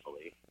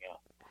thoughtfully, yeah.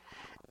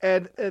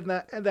 And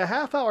the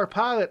half-hour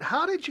pilot,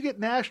 how did you get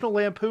National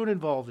Lampoon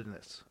involved in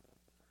this?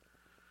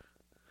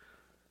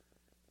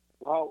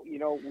 Well,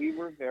 we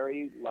were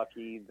very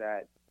lucky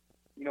that,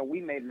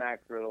 we made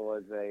Max Riddle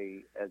as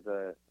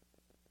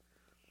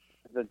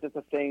just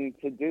a thing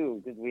to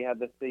do, because we had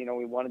this, we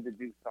wanted to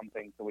do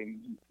something, so we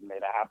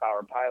made a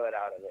half-hour pilot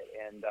out of it.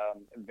 And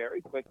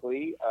very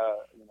quickly, a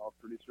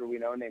producer we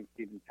know named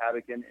Stephen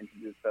Tabakin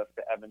introduced us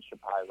to Evan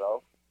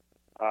Shapiro,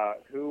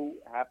 who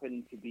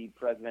happened to be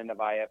president of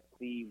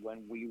IFC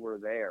when we were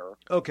there.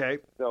 Okay.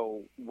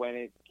 So when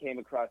it came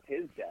across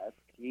his desk,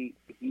 he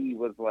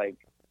was like,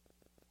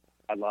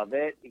 I love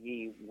it.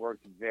 He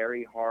worked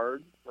very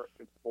hard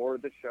for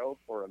the show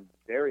for a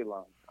very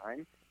long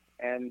time.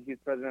 And he's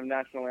president of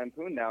National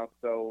Lampoon now,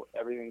 so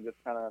everything just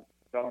kind of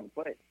fell into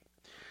place.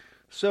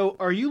 So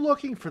are you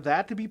looking for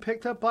that to be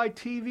picked up by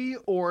TV,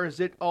 or is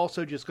it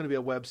also just going to be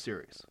a web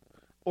series?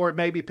 Or it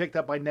may be picked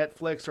up by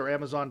Netflix or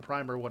Amazon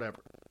Prime or whatever?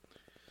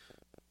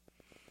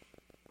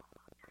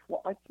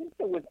 Well, I think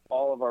that with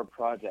all of our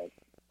projects,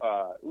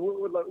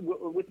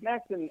 with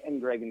Max and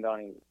Greg and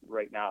Donnie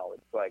right now,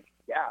 it's like,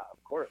 yeah,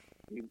 of course,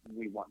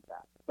 we want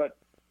that. But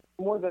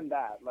more than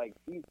that, like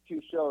these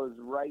two shows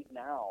right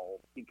now,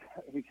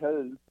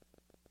 because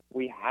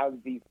we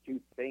have these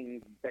two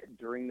things that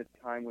during this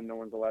time when no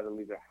one's allowed to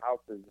leave their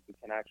houses, we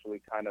can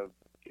actually kind of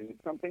do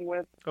something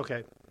with.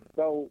 Okay.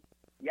 So,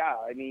 yeah,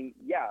 I mean,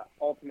 yeah,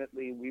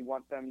 ultimately we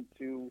want them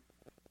to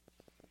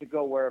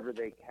go wherever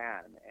they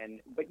can.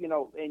 But, you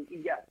know, and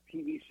yes,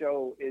 TV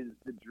show is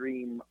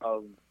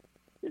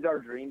our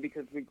dream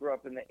because we grew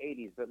up in the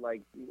 80s, but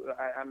like,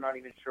 I'm not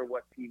even sure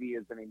what TV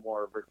is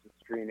anymore versus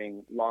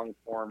streaming, long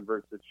form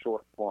versus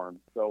short form.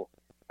 So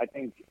I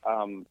think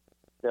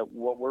that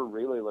what we're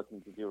really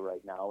looking to do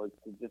right now is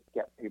to just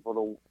get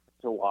people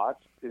to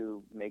watch,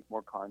 to make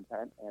more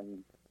content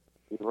and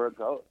see where it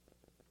goes.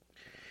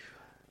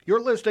 You're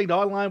listening to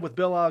Online with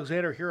Bill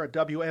Alexander here at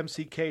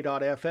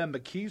WMCK.FM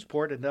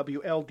McKeesport and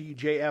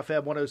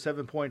WLDJ-FM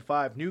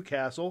 107.5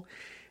 Newcastle.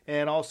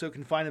 And also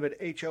can find them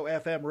at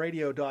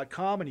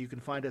HOFMradio.com, and you can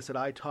find us at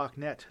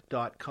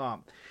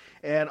italknet.com.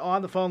 And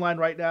on the phone line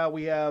right now,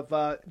 we have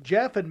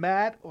Jeff and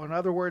Matt, or in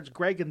other words,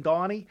 Greg and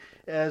Donnie,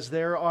 as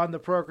they're on the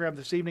program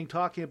this evening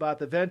talking about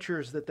the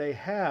ventures that they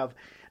have.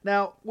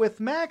 Now, with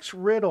Max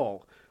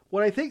Riddle,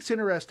 what I think is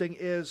interesting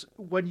is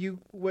when you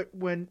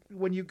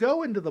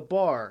go into the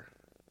bar,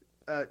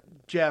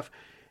 Jeff,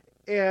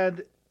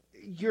 and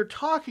you're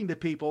talking to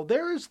people,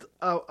 there's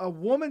a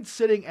woman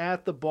sitting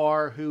at the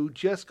bar who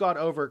just got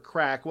over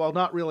crack. Well,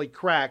 not really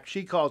crack.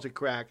 She calls it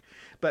crack,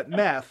 but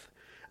meth.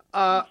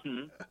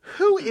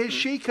 Who is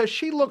she? Because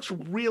she looks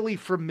really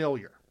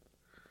familiar.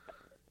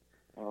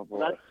 Oh, boy.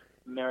 That's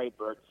Mary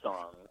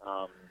Birdsong.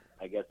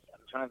 I guess I'm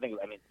trying to think.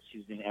 I mean,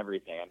 she's in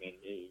everything. I mean,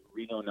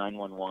 Reno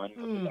 911,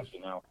 which is actually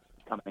now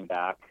coming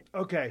back.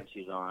 Okay.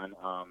 She's on.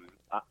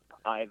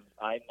 I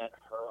met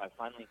her. I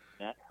finally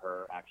met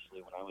her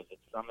actually when I was at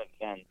some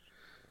event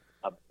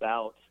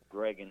about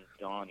Greg and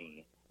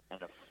Donnie,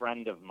 and a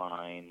friend of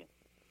mine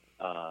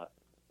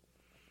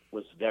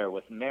was there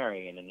with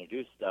Mary and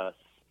introduced us.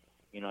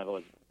 You know, I've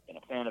always been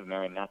a fan of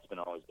Mary. Matt's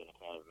always been a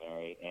fan of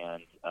Mary,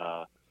 and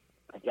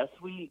I guess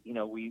we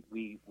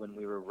when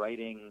we were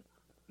writing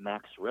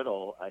Max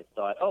Riddle, I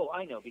thought, oh,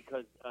 I know,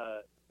 because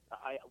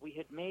we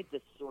had made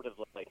this sort of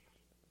like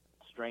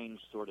strange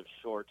sort of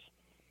short.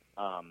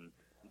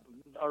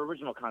 Our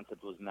original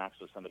concept was Max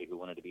was somebody who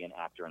wanted to be an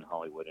actor in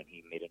Hollywood, and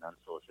he made an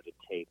unsolicited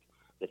tape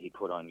that he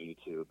put on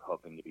YouTube,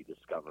 hoping to be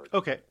discovered.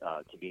 Okay.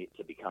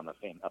 To become a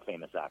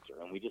famous actor,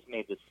 and we just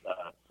made this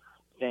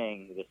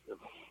this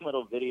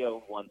little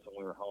video once when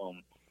we were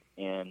home,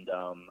 and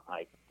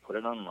I put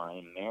it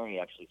online. Mary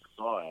actually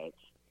saw it,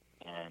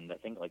 and I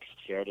think like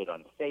shared it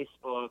on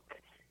Facebook,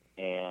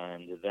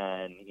 and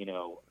then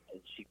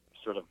she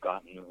sort of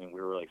gotten, and we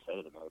were really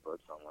excited that Mary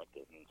Birdsong liked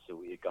it, and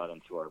so it got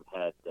into our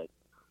head that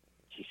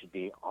she should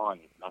be on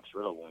Max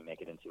Riddle when we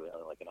make it into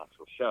like an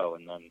actual show.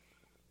 And then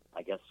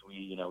I guess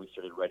we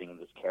started writing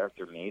this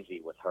character Maisie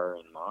with her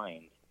in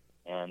mind.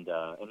 And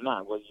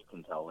Matt, well, you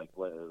can tell like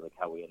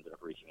how we ended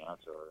up reaching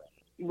out to her.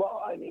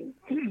 Well, I mean,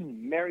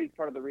 Mary's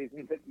part of the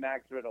reason that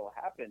Max Riddle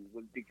happened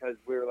was because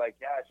we were like,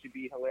 yeah, she'd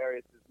be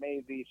hilarious as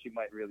Maisie. She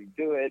might really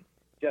do it.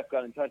 Jeff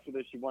got in touch with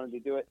her. She wanted to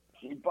do it.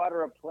 We bought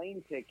her a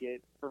plane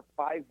ticket for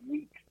 5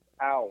 weeks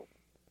out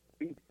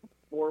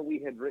before we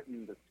had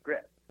written the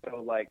script.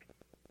 So like,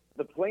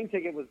 the plane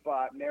ticket was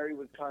bought, Mary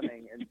was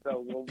coming, and so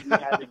we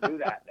had to do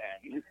that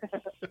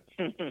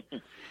then.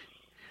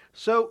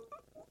 So,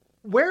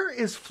 where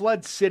is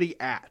Flood City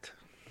at?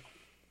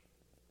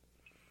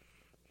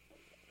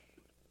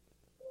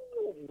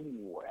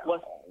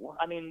 Well,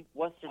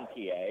 Western PA.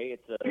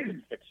 It's a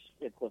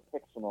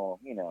fictional,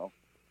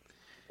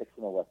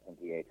 fictional Western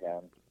PA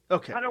town.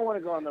 Okay. I don't want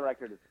to go on the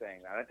record as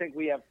saying that. I think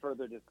we have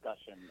further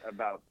discussion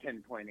about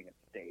pinpointing a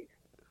state.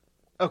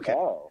 Okay.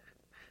 Oh.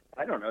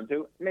 I don't know.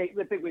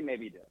 I think we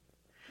maybe do.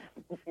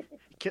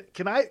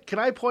 Can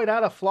I point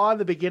out a flaw in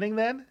the beginning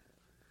then?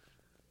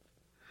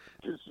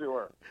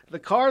 Sure. The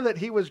car that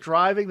he was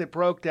driving that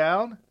broke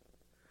down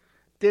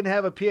didn't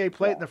have a PA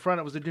plate in the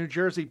front. It was a New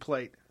Jersey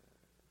plate.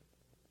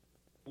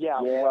 Yeah.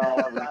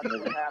 Well, that's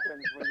what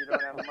happens when you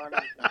don't have money.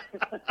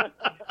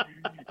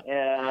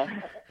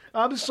 Yeah.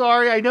 I'm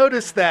sorry. I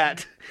noticed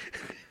that.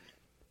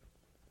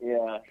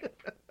 Yeah.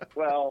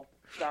 Well,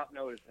 stop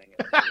noticing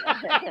it.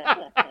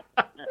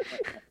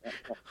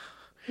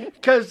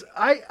 Because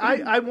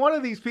I'm one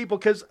of these people,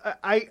 because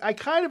I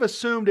kind of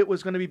assumed it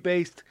was going to be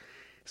based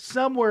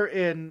somewhere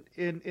in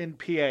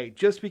PA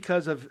just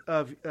because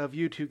of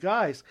you two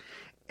guys.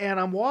 And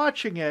I'm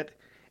watching it,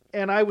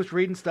 and I was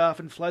reading stuff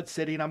in Flood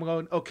City, and I'm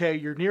going, okay,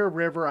 you're near a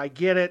river. I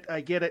get it.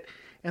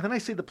 And then I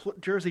see the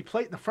Jersey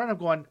plate in the front. I'm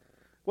going,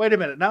 wait a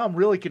minute. Now I'm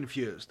really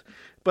confused.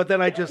 But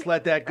then I just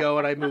let that go,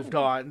 and I moved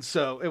on.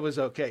 So it was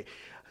okay.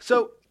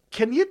 So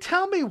can you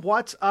tell me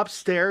what's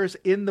upstairs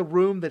in the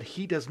room that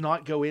he does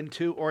not go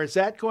into? Or is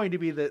that going to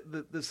be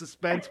the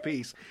suspense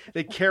piece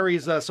that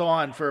carries us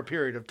on for a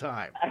period of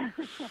time? I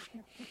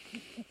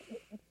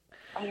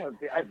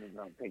just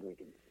don't think we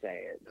can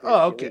say it.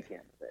 Oh, okay. We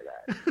can't say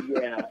that.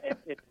 Yeah,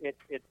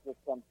 it's just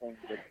something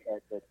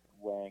that's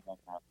weighing on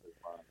Max's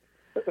mind.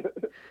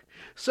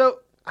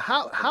 So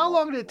how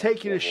long did it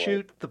take you to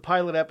shoot the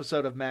pilot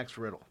episode of Max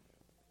Riddle?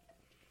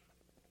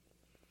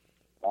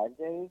 5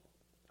 days?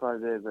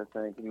 5 days, I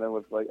think, and then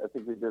with I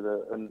think we did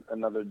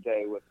another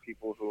day with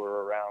people who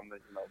were around,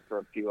 for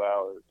a few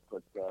hours.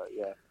 But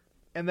yeah.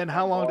 And then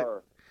how long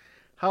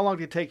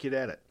did it take you to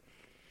edit?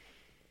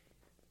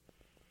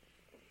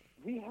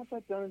 We had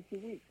that done in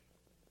 2 weeks.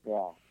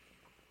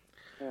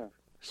 Yeah.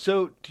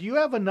 So do you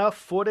have enough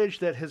footage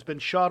that has been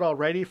shot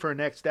already for a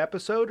next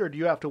episode, or do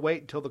you have to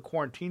wait until the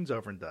quarantine's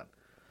over and done?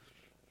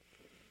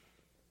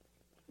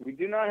 We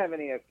do not have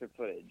any extra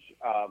footage,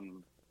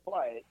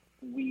 but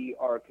we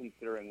are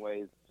considering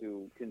ways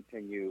to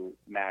continue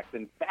Max.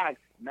 In fact,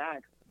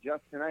 Max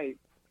just tonight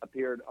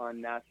appeared on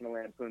National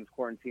Lampoon's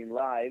Quarantine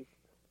Live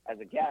as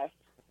a guest.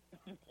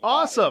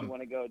 Awesome. If you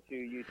want to go to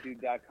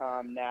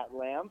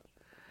youtube.com/natlamp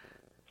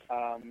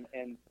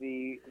and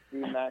see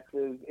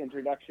Max's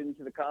introduction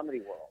to the comedy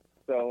world.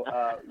 So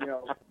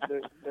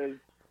there's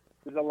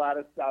a lot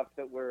of stuff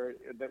that we're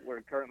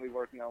currently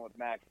working on with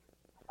Max.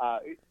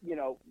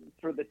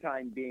 For the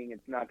time being,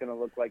 it's not going to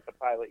look like the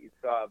pilot you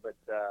saw, but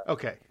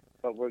okay.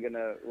 But we're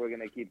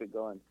gonna keep it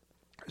going.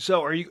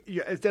 So are you?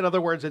 In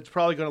other words, it's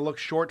probably going to look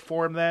short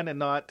form then, and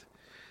not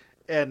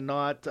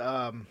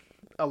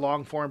a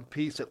long form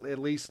piece at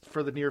least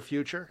for the near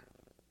future.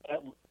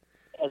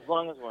 As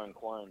long as we're in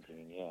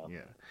quarantine, yeah.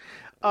 Yeah.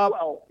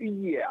 Well,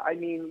 yeah. I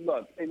mean,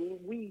 look. I mean,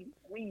 we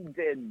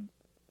did.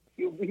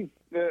 We've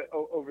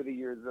over the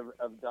years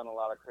have done a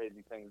lot of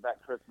crazy things.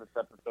 That Christmas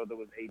episode that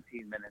was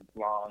 18 minutes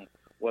long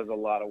was a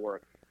lot of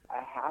work.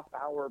 A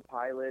half-hour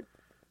pilot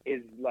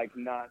is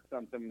not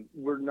something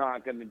we're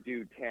not going to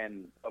do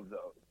 10 of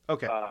those.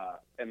 Okay.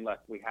 Unless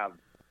we have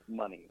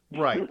money.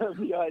 Right.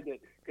 Behind it,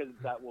 because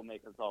that will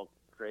make us all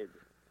crazy.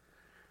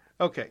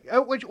 Okay.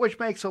 Which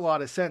makes a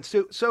lot of sense.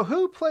 So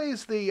who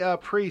plays the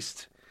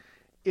priest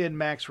in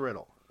Max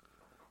Riddle?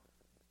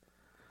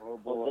 Oh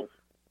boy. Well, it's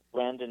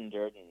Brandon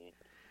Durden.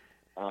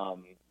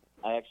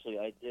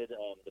 I did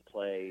the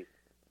play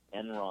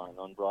Enron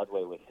on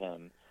Broadway with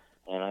him,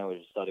 and I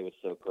just thought it was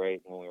so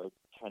great when we were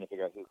trying to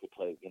figure out who could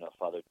play,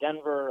 Father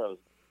Denver. I was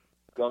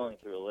going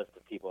through a list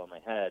of people in my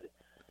head,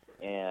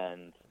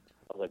 and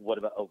I was like, what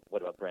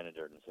about Brandon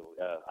Durden? So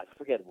I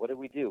forget, what did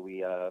we do?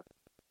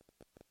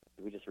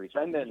 Did we just reach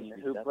out? Brendan,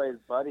 who plays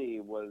Buddy,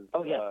 was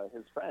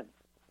his friend.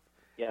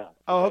 Yeah.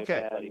 Oh,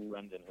 okay. Buddy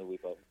Brendan, who we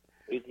both,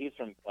 he's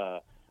from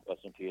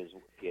Western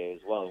PA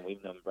as well, and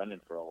we've known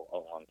Brendan for a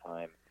long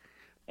time.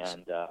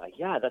 And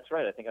that's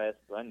right. I think I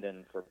asked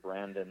Brendan for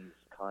Brandon's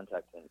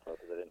contact info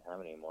because I didn't have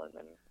any anymore, and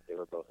then they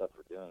were both up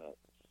for doing it.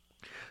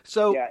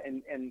 So yeah,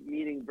 and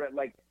meeting Brent,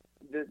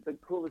 the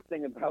coolest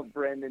thing about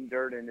Brandon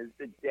Durden is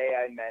the day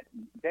I met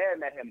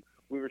him.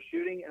 We were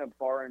shooting in a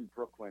bar in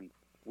Brooklyn.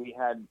 We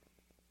had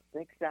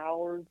 6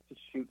 hours to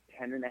shoot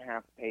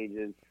 10.5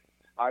 pages.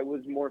 I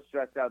was more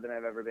stressed out than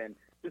I've ever been.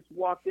 Just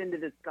walked into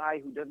this guy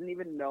who doesn't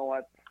even know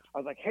us. I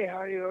was like, hey, how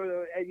are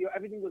you? And,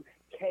 everything was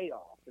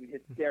chaos and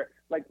hysteria.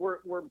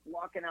 We're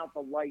blocking out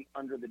the light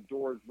under the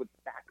doors with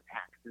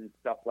backpacks and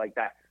stuff like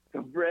that.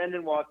 So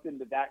Brandon walked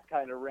into that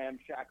kind of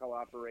ramshackle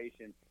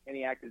operation, and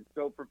he acted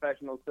so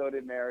professional. So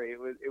did Mary. It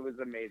was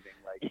amazing.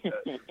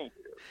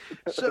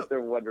 So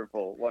they're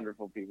wonderful,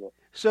 wonderful people.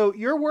 So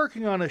you're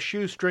working on a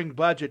shoestring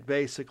budget,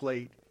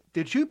 basically.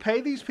 Did you pay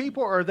these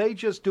people, or are they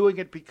just doing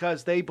it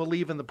because they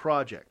believe in the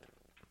project?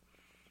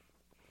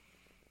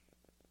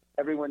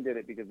 Everyone did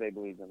it because they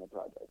believed in the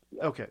project.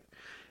 Yeah. Okay.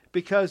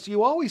 Because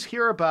you always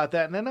hear about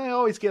that, and then I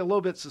always get a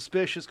little bit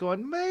suspicious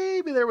going,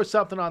 maybe there was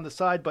something on the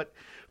side, but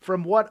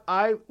from what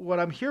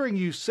I'm hearing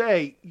you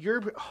say,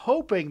 you're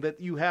hoping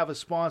that you have a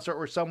sponsor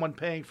or someone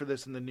paying for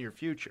this in the near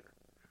future.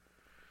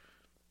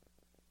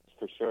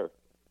 For sure.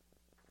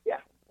 Yeah.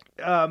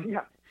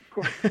 Yeah, of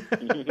course.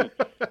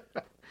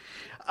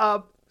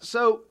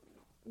 So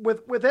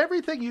with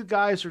everything you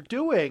guys are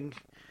doing,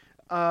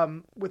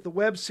 with the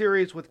web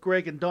series, with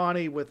Greg and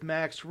Donnie, with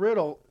Max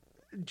Riddle,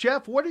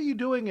 Jeff, what are you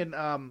doing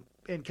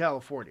in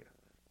California?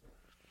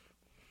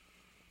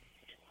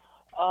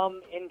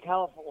 In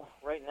California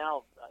right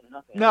now,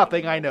 nothing.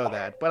 Nothing, I know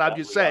that, but I'm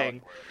just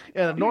saying,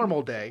 in a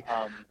normal day.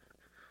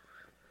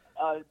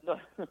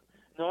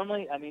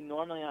 Normally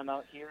I'm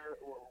out here.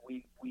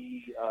 We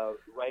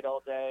write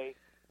all day,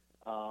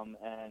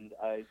 and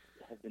I've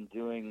been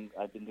doing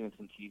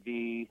some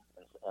TV,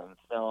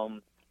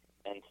 film,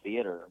 and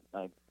theater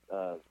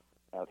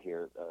out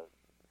here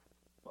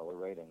while we're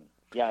writing.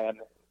 Yeah, and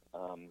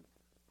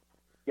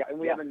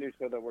we have a new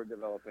show that we're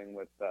developing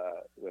with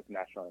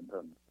National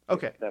Lampoon.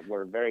 Okay. That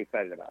we're very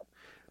excited about.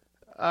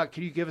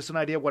 Can you give us an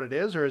idea what it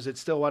is, or is it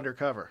still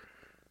undercover?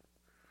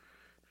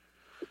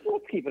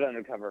 Let's keep it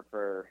undercover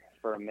for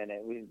a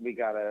minute. We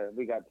got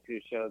 2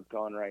 shows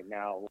going right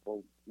now.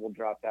 We'll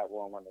drop that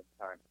one at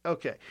a time.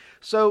 Okay.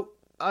 So,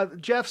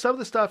 Jeff, some of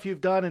the stuff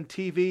you've done in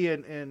TV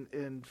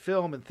and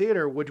film and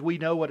theater, would we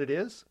know what it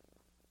is?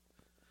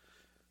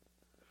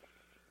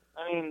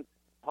 I mean,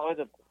 probably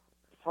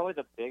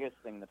the biggest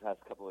thing the past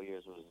couple of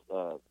years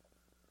was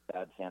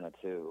Bad Santa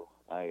 2.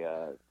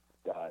 I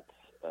got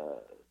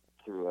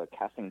through a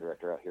casting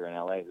director out here in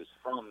LA who's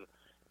from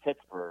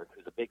Pittsburgh,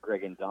 who's a big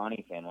Greg and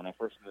Donnie fan. When I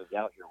first moved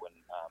out here,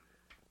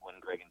 when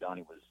Greg and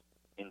Donnie was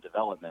in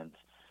development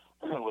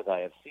with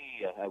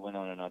IFC, I went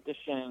on an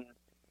audition,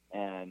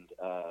 and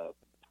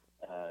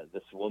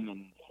this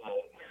woman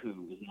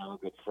who is now a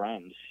good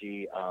friend,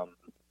 she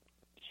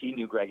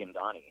knew Greg and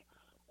Donnie,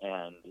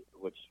 and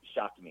which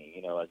shocked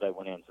me, as I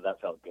went in. So that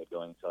felt good,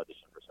 going to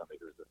audition for somebody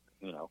who's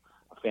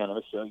a fan of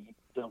a show you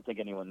don't think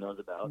anyone knows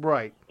about.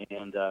 Right.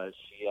 And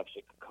she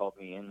actually called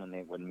me in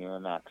when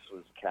Miramax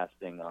was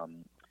casting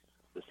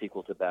the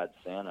sequel to Bad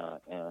Santa,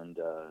 and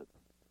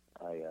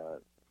I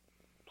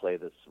play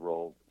this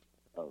role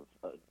of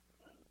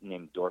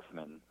named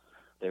Dorfman.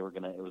 It was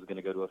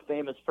gonna go to a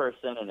famous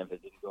person, and if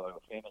it didn't go to a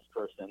famous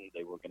person,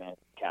 they were gonna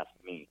cast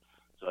me.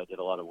 So I did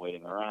a lot of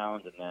waiting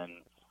around, and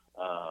then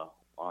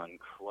on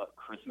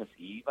Christmas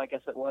Eve, I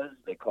guess it was,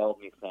 they called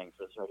me saying,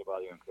 "So sorry to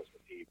bother you on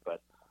Christmas Eve,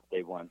 but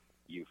they want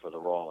you for the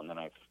role." And then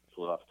I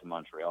flew off to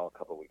Montreal a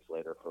couple of weeks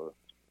later for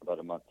about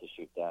a month to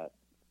shoot that.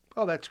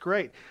 Oh, that's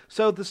great.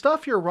 So the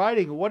stuff you're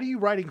writing, what are you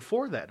writing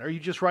for then? Are you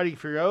just writing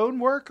for your own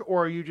work,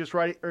 or are you just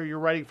writing, or you're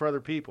writing for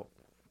other people?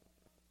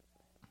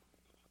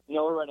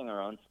 We're writing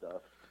our own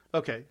stuff.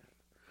 Okay.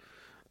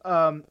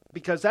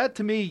 Because that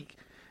to me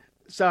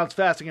sounds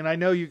fascinating, and I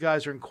know you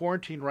guys are in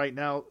quarantine right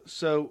now,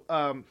 so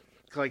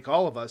like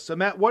all of us. So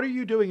Matt, what are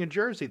you doing in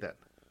Jersey then?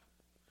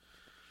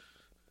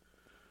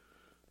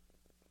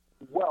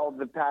 Well,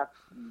 the past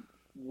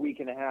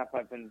week and a half,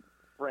 I've been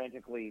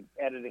frantically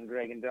editing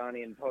Greg and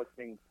Donnie and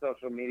posting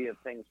social media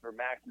things for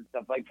Max and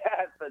stuff like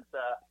that. But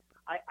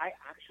I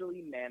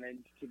actually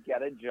managed to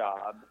get a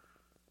job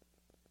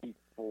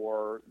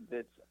before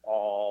this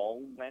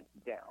all went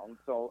down.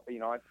 So,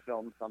 I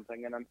filmed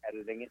something and I'm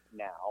editing it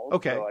now.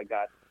 Okay. So I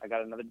got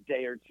another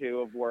day or 2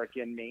 of work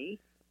in me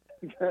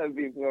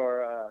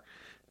before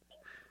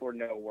for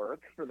no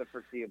work for the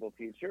foreseeable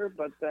future,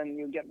 but then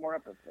you get more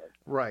episodes.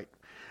 Right.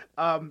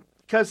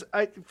 Because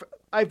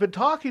I've been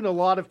talking to a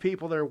lot of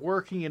people that are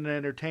working in the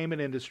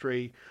entertainment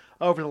industry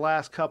over the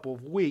last couple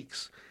of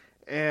weeks,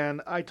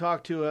 and I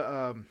talked to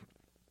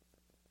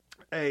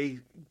a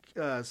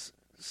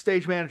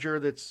stage manager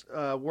that's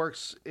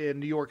works in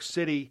New York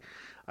City.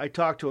 I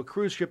talked to a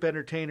cruise ship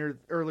entertainer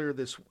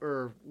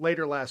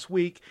later last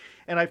week,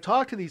 and I've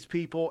talked to these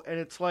people, and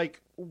it's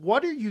like,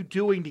 what are you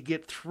doing to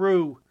get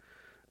through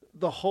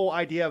the whole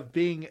idea of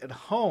being at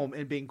home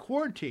and being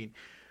quarantined?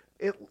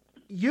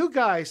 You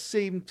guys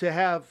seem to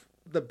have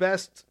the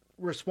best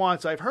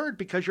response I've heard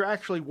because you're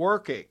actually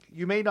working.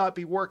 You may not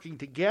be working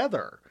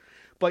together,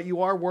 but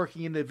you are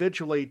working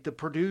individually to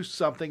produce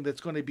something that's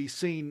going to be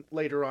seen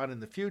later on in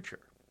the future.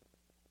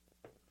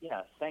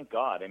 Yeah, thank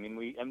God. I mean,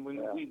 we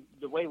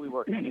the way we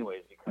work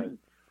anyways, because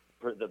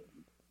for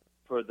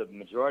the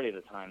majority of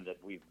the time that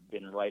we've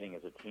been writing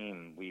as a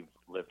team, we've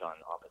lived on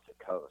opposite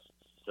coasts.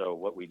 So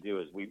what we do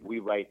is we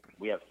write.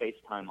 We have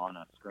FaceTime on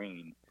a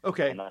screen,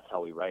 okay, and that's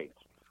how we write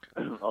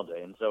all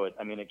day. And so it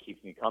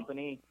keeps me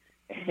company,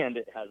 and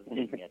it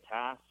gives me a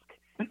task,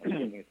 and it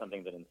gives me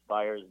something that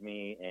inspires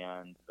me.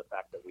 And the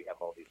fact that we have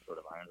all these sort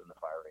of irons in the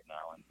fire right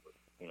now, and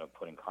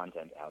putting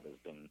content out has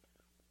been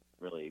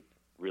really,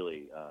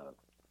 really,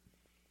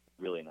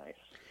 really nice.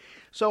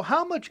 So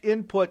how much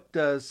input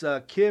does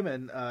Kim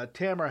and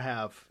Tamara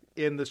have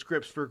in the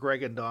scripts for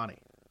Greg and Donnie?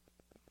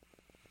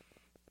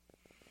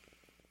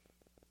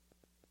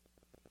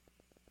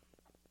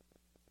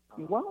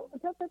 Well, I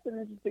guess that's an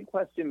interesting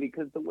question,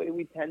 because the way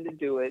we tend to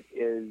do it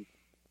is,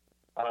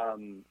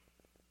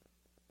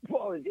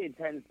 it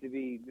tends to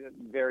be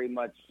very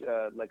much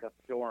like a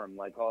storm.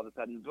 Like all of a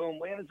sudden, boom,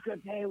 we have a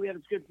script. Hey, we have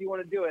a script. Do you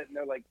want to do it? And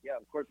they're like, yeah,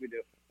 of course we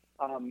do.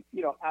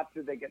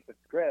 After they get the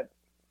script,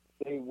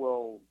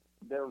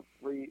 they're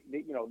free.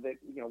 We've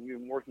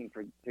been working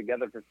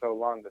together for so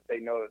long that they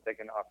know that they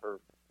can offer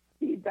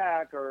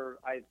feedback, or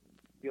I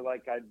feel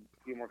like I'd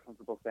be more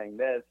comfortable saying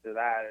this or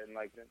that,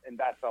 and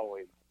that's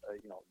always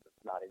it's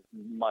not as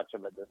much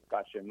of a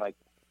discussion. Like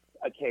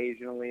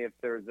occasionally, if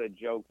there's a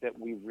joke that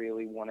we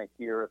really want to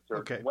hear a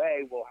certain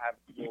way, we'll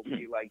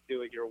be like,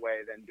 do it your way,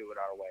 then do it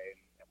our way,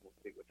 and we'll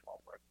see which one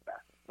works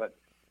best. But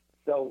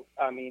so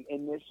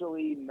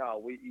initially,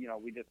 no, we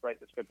just write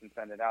the script and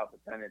send it out. But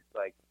then it's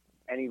like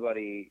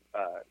anybody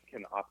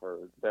can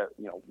offer their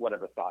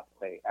whatever thoughts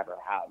they ever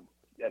have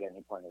at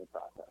any point in the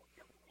process.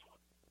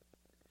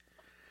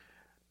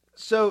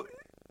 So,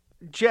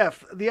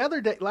 Jeff,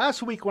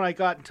 last week when I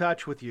got in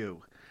touch with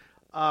you,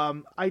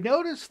 I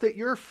noticed that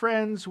you're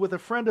friends with a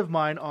friend of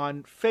mine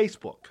on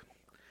Facebook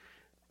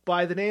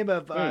by the name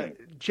of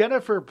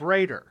Jennifer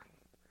Brader.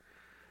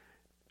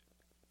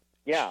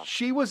 Yeah.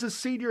 She was a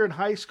senior in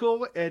high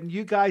school, and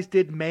you guys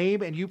did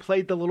MAME, and you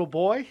played the little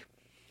boy?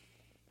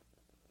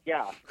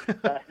 Yeah.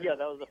 That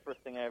was the first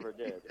thing I ever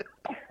did.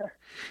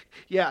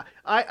 Yeah.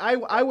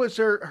 I was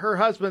her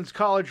husband's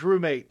college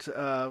roommate,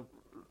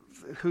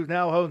 who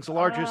now owns the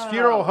largest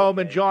funeral home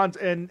in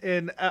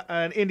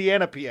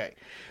Indiana, PA.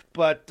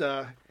 But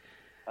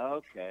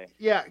okay.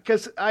 Yeah,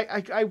 because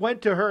I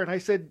went to her and I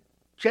said,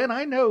 Jen,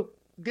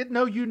 didn't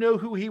know you know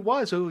who he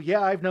was. Oh,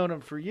 yeah, I've known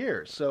him for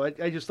years. So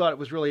I just thought it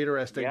was really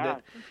interesting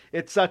that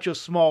it's such a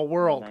small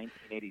world.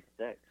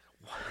 1986.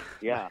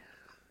 Yeah.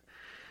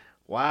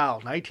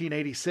 Wow,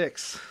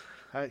 1986.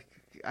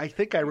 I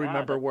think I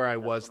remember where I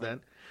was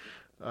then.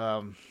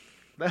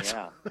 That's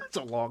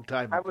a long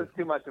time I ago. was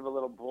too much of a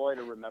little boy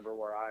to remember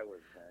where I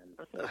was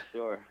then.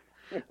 Sure.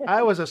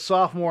 I was a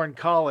sophomore in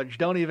college.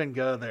 Don't even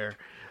go there.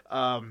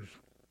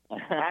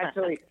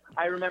 Actually,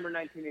 I remember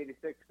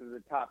 1986 because the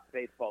top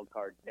baseball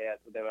card they had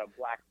a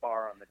black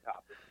bar on the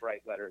top with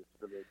bright letters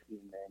for the team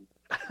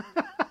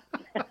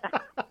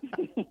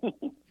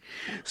name.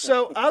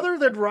 So, other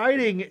than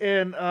writing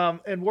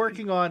and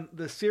working on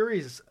the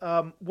series,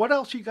 what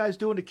else are you guys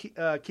doing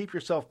to keep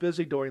yourself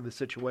busy during the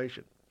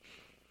situation?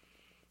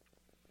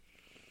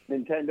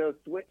 Nintendo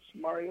Switch,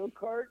 Mario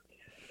Kart,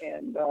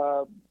 and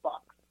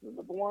boxes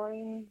of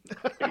wine.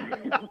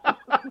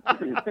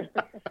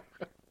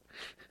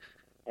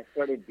 I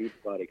started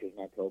Beachbody because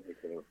Matt told me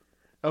to.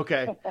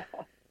 Okay.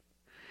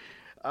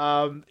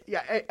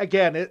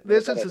 Again,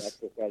 this is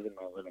exercise in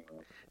my living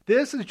room.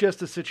 This is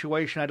just a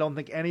situation I don't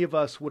think any of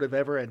us would have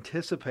ever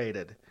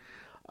anticipated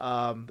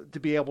to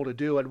be able to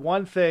do. And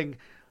one thing,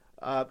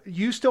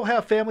 you still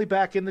have family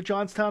back in the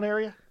Johnstown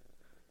area?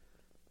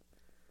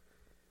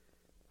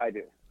 I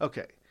do.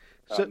 Okay.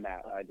 So,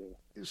 Matt, I do.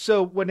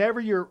 So whenever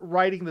you're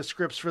writing the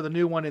scripts for the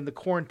new one in the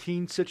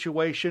quarantine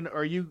situation,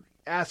 are you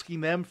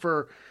asking them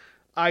for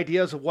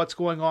ideas of what's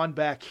going on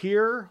back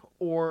here,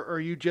 or are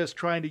you just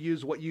trying to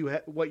use what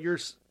you're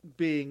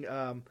being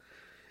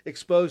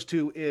exposed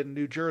to in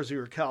New Jersey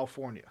or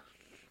California?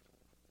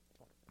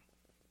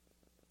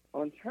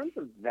 Well, in terms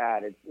of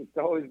that, it's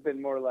always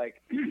been more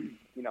like,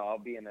 I'll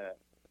be in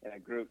a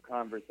group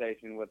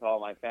conversation with all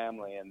my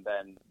family, and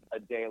then a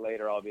day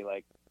later I'll be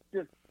like,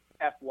 just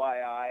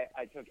FYI,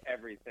 I took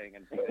everything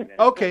and put it in.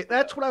 Okay,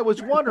 that's what I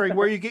was wondering,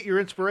 where you get your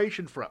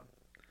inspiration from.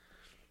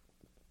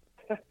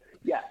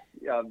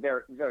 Yeah,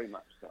 very, very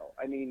much so.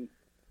 I mean,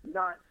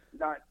 not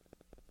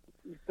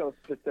so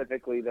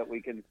specifically that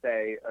we can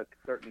say a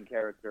certain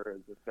character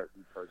is a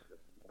certain person.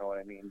 You know what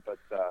I mean? But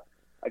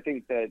I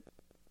think that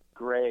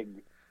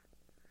Greg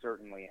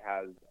certainly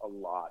has a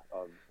lot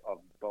of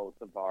both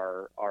of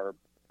our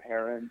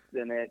parents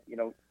in it.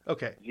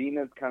 Okay.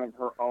 Gina's kind of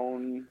her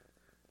own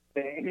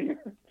thing.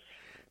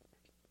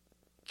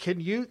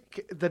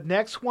 The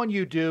next one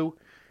you do,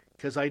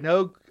 because I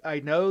know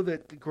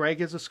that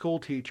Greg is a school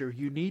teacher,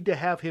 you need to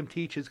have him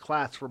teach his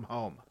class from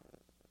home.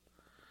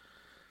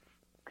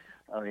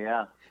 Oh,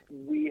 yeah.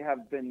 We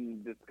have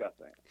been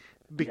discussing.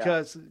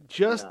 Because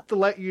to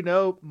let you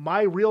know,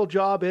 my real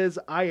job is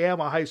I am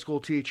a high school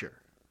teacher.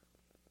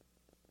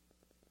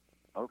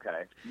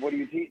 Okay. What do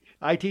you teach?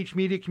 I teach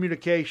media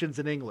communications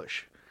and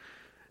English.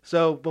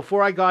 So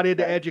before I got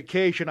into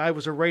education, I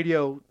was a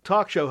radio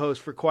talk show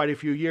host for quite a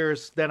few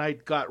years. Then I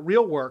got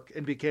real work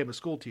and became a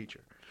school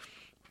teacher.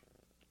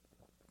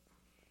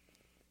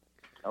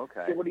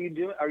 Okay. So what are you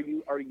doing?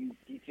 Are you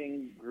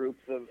teaching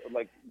groups of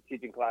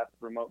teaching class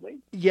remotely?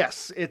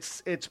 Yes,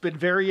 it's been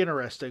very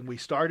interesting. We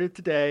started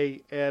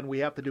today, and we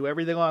have to do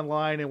everything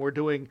online, and we're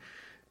doing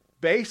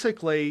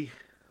basically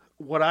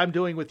what I'm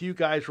doing with you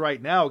guys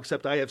right now,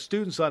 except I have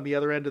students on the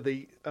other end of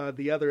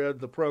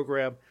the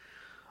program.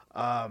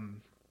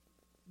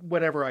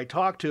 Whenever I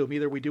talk to them,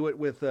 either we do it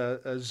with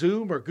a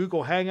Zoom or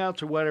Google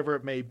Hangouts or whatever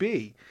it may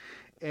be,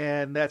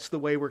 and that's the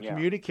way we're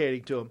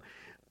communicating to them.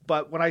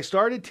 But when I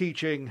started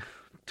teaching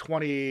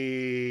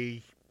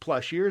 20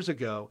 plus years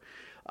ago,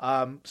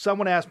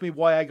 someone asked me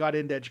why I got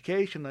into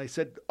education. And I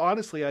said,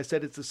 honestly, it's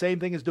the same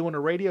thing as doing a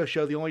radio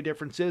show. The only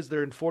difference is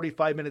they're in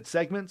 45-minute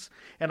segments,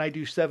 and I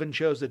do 7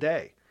 shows a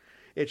day.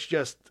 It's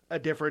just a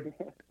different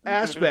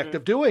aspect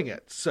of doing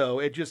it. So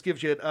it just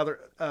gives you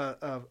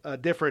a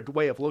different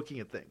way of looking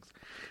at things.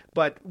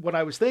 But when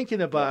I was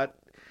thinking about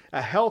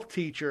a health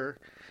teacher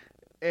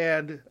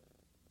and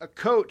a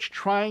coach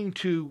trying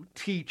to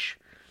teach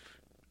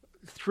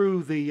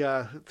through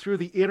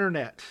the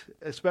internet,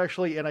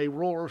 especially in a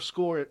rural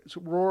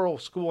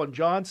school in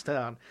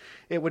Johnstown,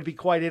 it would be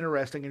quite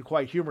interesting and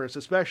quite humorous,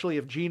 especially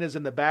if Gina's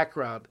in the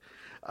background,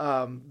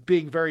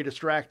 being very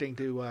distracting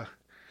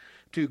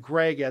to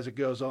Greg as it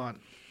goes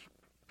on.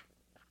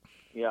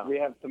 Yeah, we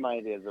have some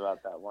ideas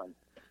about that one.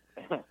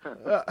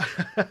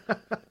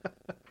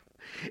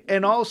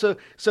 And also,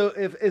 so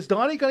is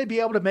Donnie going to be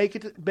able to make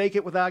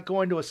it without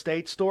going to a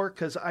state store?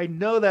 Because I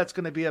know that's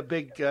going to be a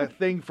big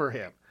thing for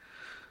him.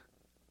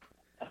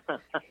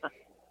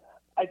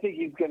 I think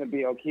he's going to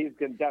be okay.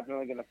 He's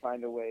definitely going to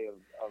find a way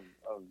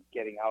of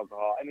getting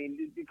alcohol. I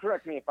mean,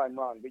 correct me if I'm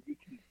wrong, but you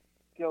can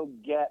still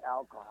get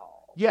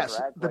alcohol. Yes,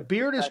 correct? the Like,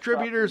 beer pet shops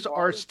distributors and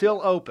are bars?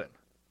 still open.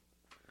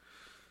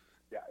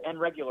 Yeah, And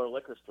regular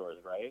liquor stores,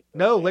 right?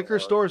 No, Or- liquor or-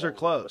 stores or are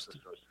closed.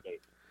 liquor stores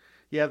state.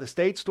 Yeah, the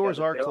state stores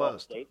Yeah, are they're all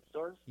closed. State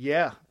stores?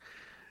 Yeah,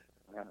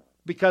 yeah.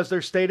 because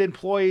they're state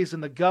employees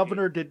and the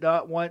governor did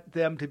not want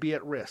them to be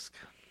at risk.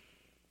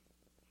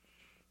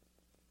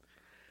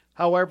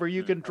 However,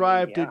 you can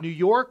drive yeah. to New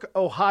York,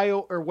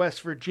 Ohio, or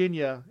West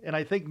Virginia, and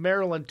I think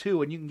Maryland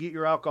too, and you can get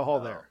your alcohol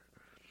there.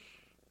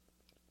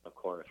 Of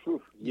course.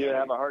 You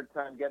have a hard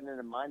time getting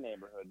into my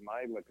neighborhood.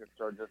 My liquor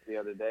store just the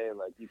other day,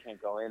 like, you can't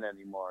go in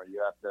anymore.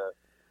 You have to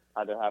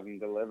either have them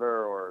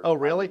deliver or. Oh,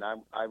 really? I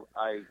mean,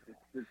 I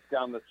it's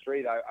down the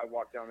street. I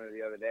walked down there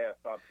the other day. I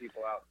saw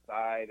people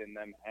outside and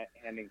them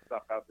handing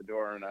stuff out the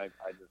door, and I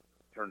just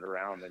turned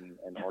around and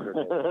ordered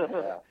it.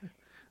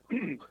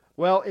 Yeah.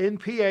 Well, in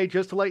PA,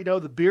 just to let you know,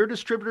 the beer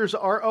distributors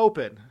are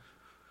open,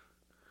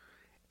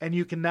 and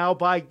you can now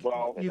buy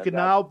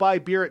now buy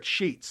beer at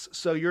Sheets,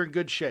 so you're in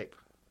good shape.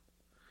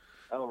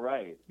 Oh,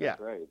 right. Yeah.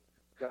 That's right.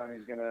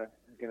 Johnny's gonna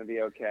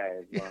be okay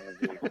as long as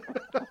he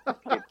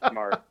keeps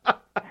smart.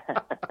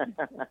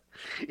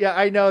 Yeah,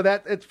 I know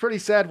that it's pretty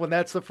sad when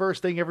that's the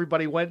first thing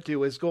everybody went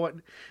to is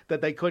going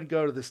that they couldn't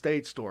go to the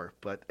state store.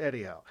 But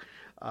anyhow,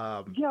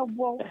 Yeah,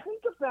 well,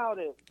 think about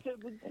it.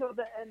 Until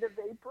the end of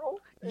April,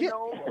 Yeah,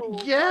 know,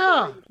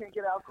 yeah. you can't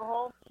get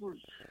alcohol.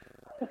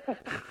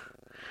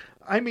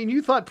 I mean,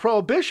 you thought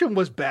prohibition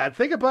was bad.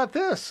 Think about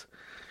this.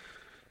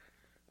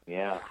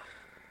 Yeah.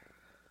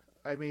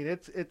 I mean,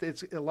 it's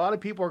a lot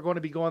of people are going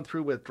to be going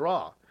through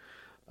withdrawal,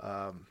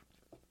 and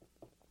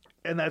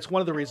that's one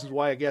of the reasons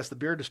why I guess the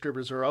beer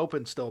distributors are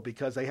open still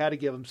because they had to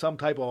give them some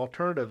type of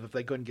alternative if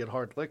they couldn't get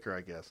hard liquor,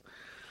 I guess.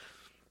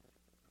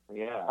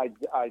 Yeah.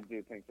 I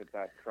do think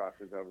that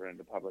crosses over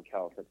into public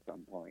health at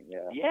some point.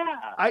 Yeah. Yeah.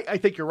 I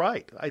think you're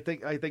right. I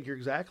think you're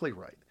exactly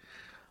right.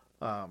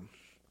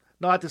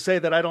 Not to say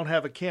that I don't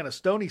have a can of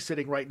Stony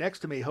sitting right next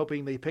to me,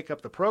 hoping they pick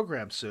up the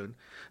program soon,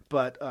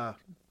 but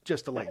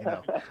just to let you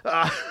know.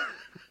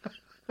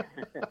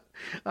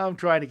 I'm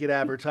trying to get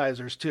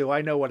advertisers too.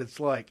 I know what it's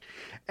like.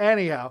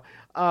 Anyhow,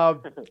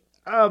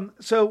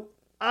 so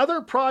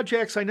other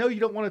projects. I know you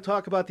don't want to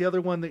talk about the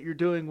other one that you're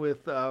doing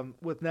with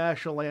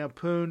National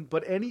Lampoon,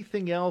 but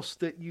anything else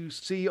that you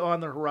see on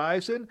the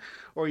horizon,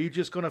 or are you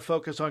just going to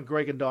focus on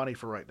Greg and Donnie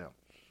for right now?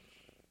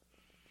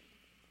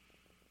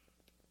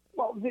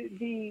 Well,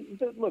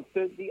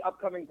 the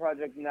upcoming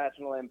project,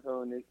 National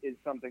Lampoon, is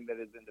something that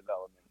is in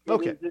development.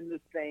 Okay. It is in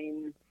the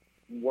same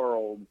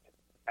world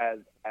as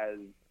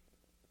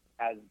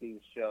these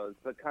shows,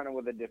 but kind of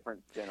with a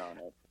different spin on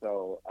it.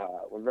 So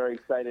we're very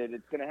excited.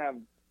 It's going to have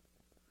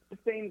the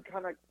same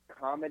kind of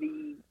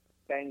comedy,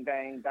 bang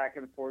bang, back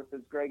and forth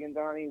as Greg and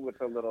Donnie, with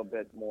a little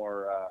bit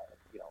more,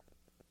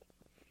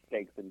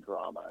 stakes and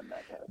drama and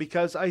that kind of.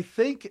 Because I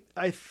think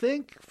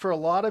for a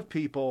lot of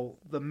people,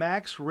 the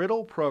Max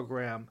Riddle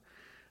program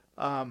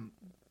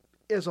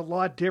is a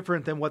lot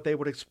different than what they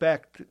would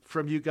expect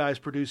from you guys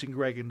producing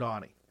Greg and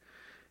Donnie.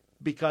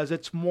 Because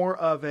it's more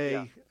of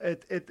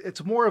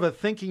it's more of a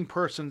thinking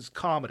person's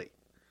comedy,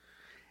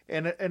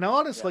 and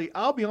honestly,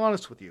 I'll be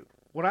honest with you.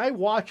 When I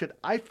watch it,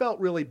 I felt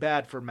really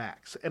bad for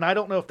Max, and I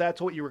don't know if that's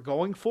what you were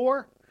going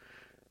for,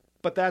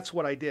 but that's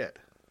what I did.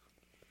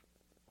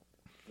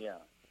 Yeah.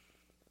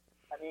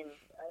 I mean,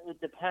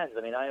 it depends.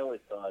 I mean, I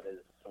always saw it as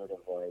sort of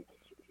like,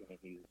 I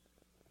mean,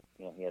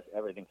 he has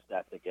everything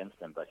stacked against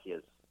him, but he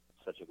has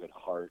such a good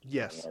heart.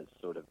 Yes. He has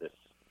sort of this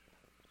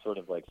sort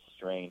of like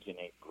strange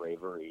innate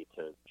bravery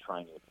to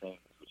try new things,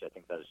 which I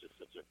think that is just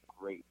such a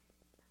great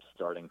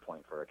starting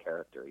point for a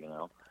character, you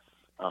know?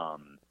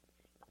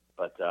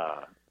 But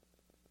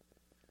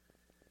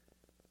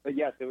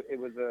yes, it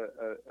was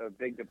a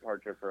big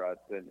departure for us,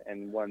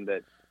 and one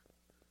that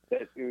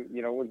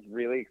was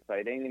really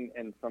exciting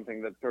and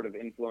something that sort of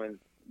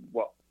influenced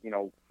what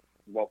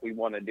we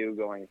want to do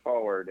going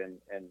forward.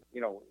 And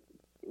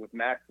with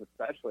Max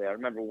especially, I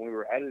remember when we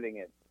were editing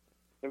it,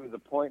 there was a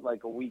point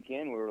like a week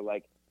in, we were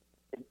like,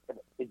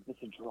 is this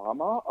a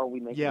drama? Are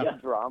we making a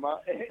drama?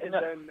 And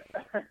then,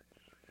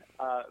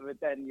 but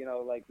then,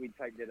 we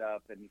typed it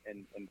up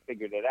and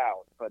figured it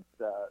out. But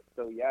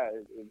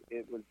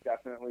it was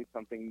definitely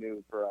something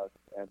new for us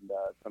and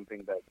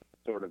something that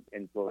sort of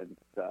influenced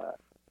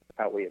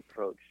how we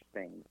approach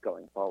things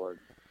going forward.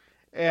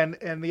 And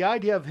the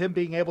idea of him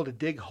being able to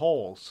dig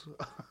holes,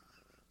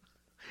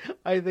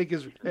 I think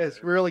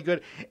is really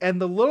good. And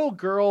the little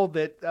girl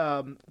that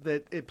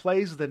it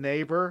plays the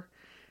neighbor,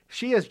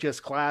 she is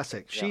just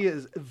classic. Yeah. She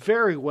is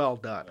very well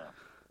done.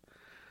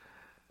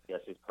 Yeah,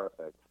 she's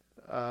perfect.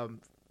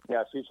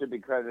 She should be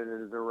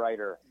credited as a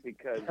writer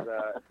because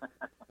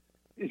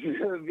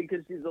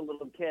because she's a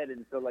little kid,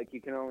 and so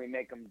you can only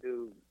make them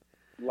do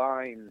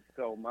lines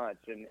so much.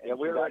 And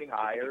we were writing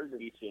tired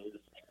speeches.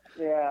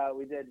 Yeah,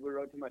 we did. We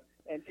wrote too much,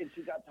 and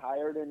she got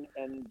tired.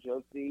 And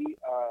Josie,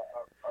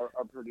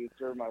 our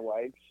producer, my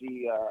wife,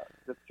 she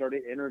just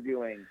started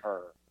interviewing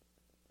her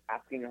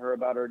asking her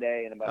about her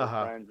day and about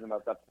her friends and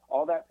about stuff.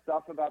 All that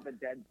stuff about the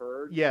dead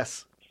bird.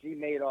 Yes. She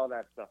made all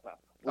that stuff up.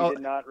 We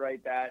did not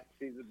write that.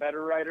 She's a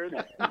better writer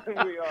than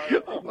we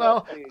are.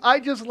 Well, I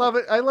just love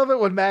it. I love it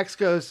when Max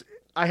goes,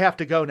 I have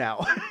to go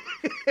now.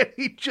 And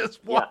he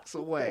just walks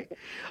away.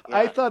 Yeah.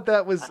 I thought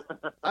that was,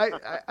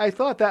 I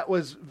thought that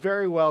was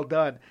very well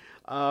done.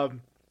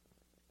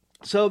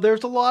 So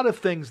there's a lot of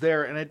things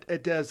there, and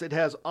it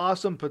has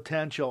awesome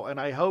potential. And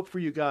I hope for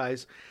you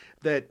guys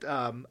that,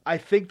 I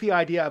think the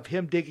idea of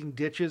him digging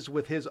ditches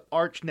with his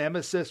arch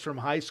nemesis from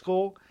high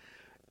school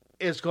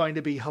is going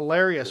to be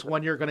hilarious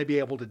when you're going to be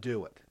able to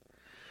do it.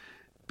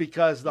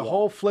 Because the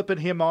whole flipping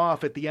him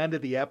off at the end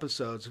of the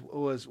episodes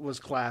was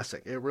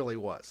classic. It really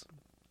was.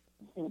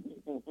 Yeah,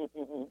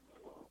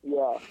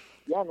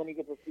 and then you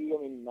get to see,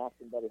 Max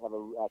and Betty have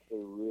actually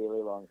a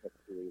really long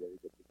history that you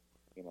get to,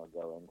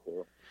 go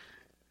into.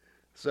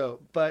 So,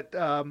 but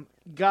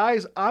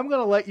guys, I'm going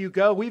to let you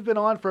go. We've been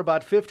on for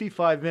about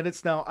 55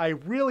 minutes now. I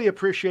really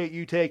appreciate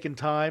you taking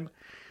time.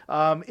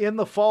 In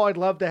the fall, I'd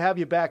love to have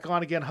you back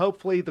on again.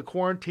 Hopefully the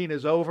quarantine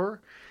is over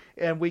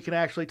and we can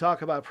actually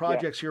talk about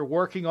projects you're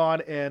working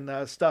on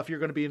and stuff you're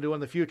going to be doing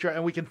in the future.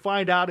 And we can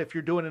find out if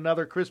you're doing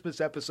another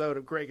Christmas episode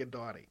of Greg and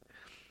Donnie.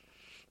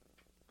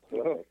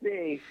 We'll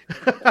see.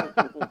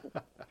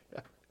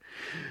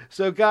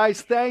 So,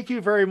 guys, thank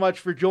you very much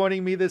for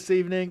joining me this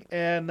evening,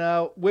 and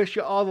wish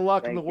you all the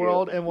luck in the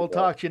world, and we'll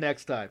talk to you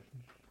next time.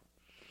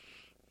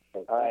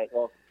 All right.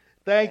 Well,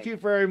 thank you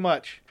very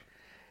much.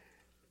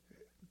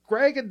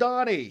 Greg and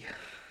Donnie,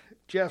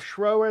 Jeff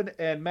Schroen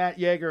and Matt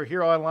Yeager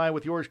here online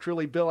with yours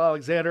truly, Bill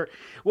Alexander.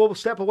 We'll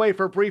step away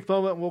for a brief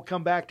moment, and we'll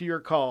come back to your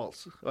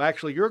calls. Well,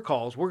 actually, your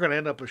calls. We're going to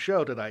end up a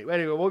show tonight.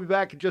 Anyway, we'll be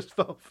back in just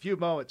a few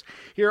moments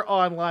here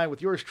online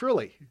with yours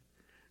truly,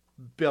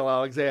 Bill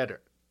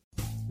Alexander.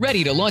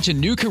 Ready to launch a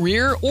new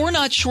career or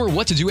not sure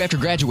what to do after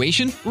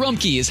graduation?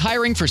 Rumpke is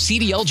hiring for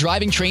CDL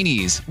driving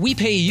trainees. We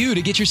pay you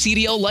to get your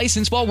CDL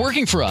license while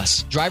working for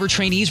us. Driver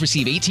trainees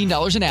receive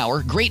 $18 an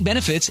hour, great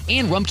benefits,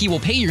 and Rumpke will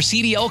pay your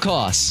CDL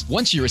costs.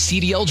 Once you're a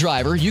CDL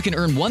driver, you can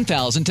earn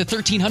 $1,000 to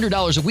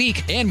 $1,300 a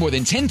week and more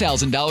than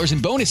 $10,000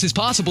 in bonuses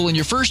possible in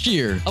your first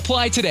year.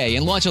 Apply today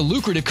and launch a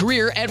lucrative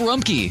career at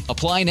Rumpke.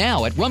 Apply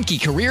now at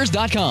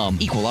rumpkecareers.com.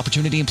 Equal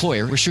opportunity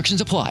employer.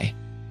 Restrictions apply.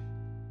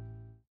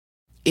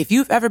 If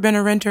you've ever been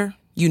a renter,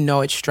 you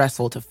know it's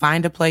stressful to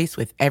find a place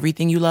with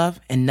everything you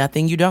love and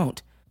nothing you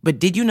don't. But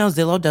did you know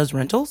Zillow does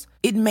rentals?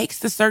 It makes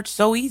the search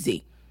so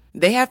easy.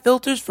 They have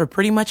filters for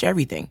pretty much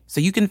everything, so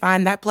you can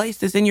find that place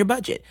that's in your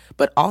budget,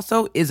 but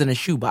also isn't a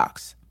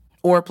shoebox.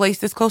 Or a place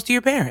that's close to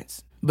your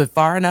parents, but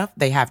far enough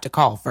they have to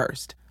call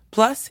first.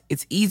 Plus,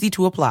 it's easy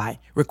to apply,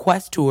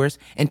 request tours,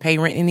 and pay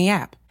rent in the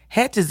app.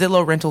 Head to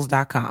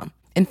ZillowRentals.com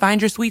and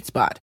find your sweet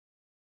spot.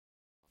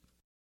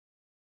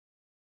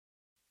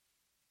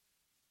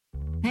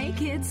 Hey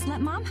kids,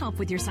 let mom help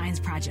with your science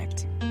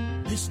project.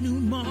 This new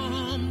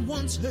mom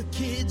wants her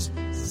kids'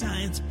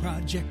 science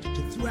project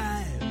to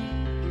thrive.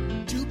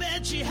 Too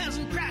bad she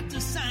hasn't cracked a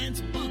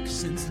science book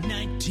since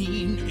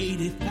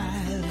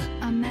 1985.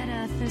 A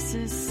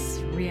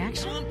metathesis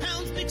reaction?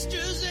 Compounds,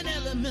 mixtures, and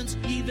elements.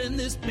 Even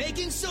this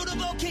baking soda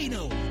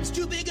volcano is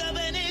too big of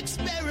an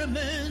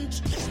experiment.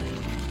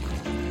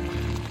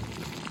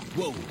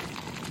 Whoa.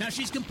 Now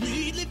she's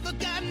completely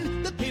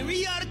forgotten the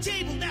periodic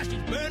table. Now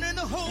she's burning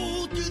a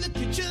hole through the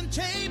kitchen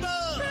table.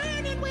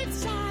 Burning with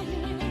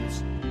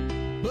science.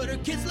 But her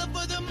kids' love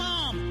for the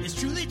mom is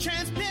truly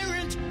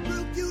transparent.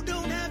 Proof you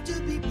don't have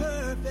to be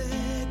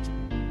perfect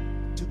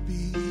to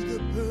be the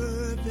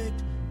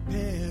perfect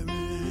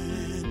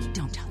parent.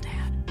 Don't tell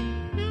Dad.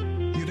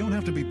 You don't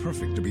have to be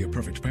perfect to be a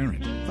perfect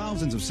parent.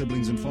 Thousands of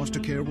siblings in foster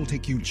care will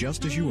take you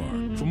just as you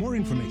are. For more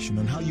information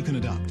on how you can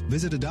adopt,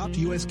 visit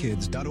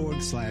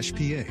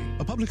adoptuskids.org/PA.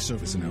 A public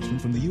service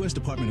announcement from the U.S.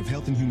 Department of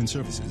Health and Human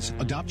Services,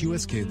 Adopt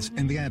U.S. Kids,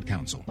 and the Ad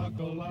Council.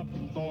 Buckle up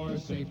for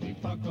safety,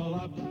 buckle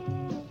up.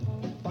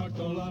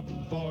 Buckle up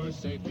for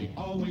safety,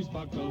 always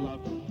buckle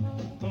up.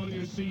 Pull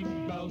your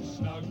seatbelt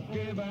snug,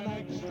 give an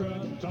extra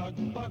tug.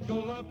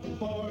 Buckle up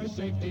for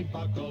safety,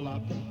 buckle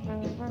up.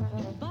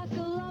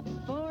 Buckle up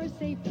for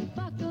safety,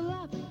 buckle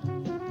up.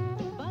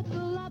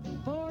 Buckle up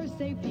for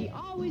safety,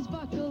 always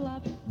buckle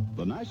up.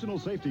 The National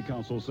Safety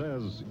Council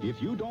says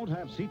if you don't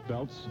have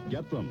seatbelts,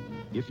 get them.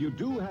 If you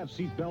do have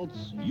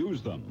seatbelts,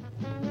 use them.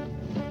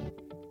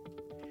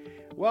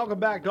 Welcome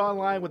back to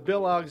Online with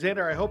Bill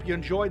Alexander. I hope you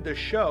enjoyed the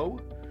show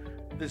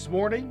this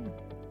morning,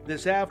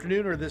 this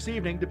afternoon, or this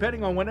evening,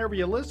 depending on whenever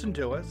you listen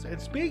to us.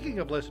 And speaking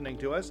of listening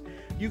to us,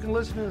 you can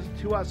listen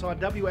to us on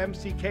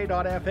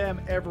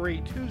WMCK.FM every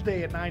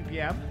Tuesday at 9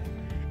 p.m.,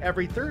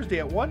 every Thursday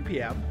at 1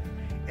 p.m.,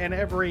 and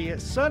every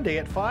Sunday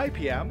at 5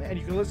 p.m. And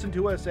you can listen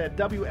to us at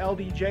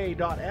WLDJ.FM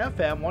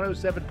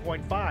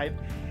 107.5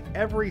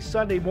 every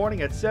Sunday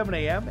morning at 7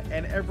 a.m.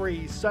 and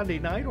every Sunday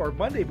night or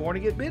Monday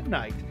morning at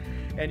midnight.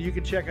 And you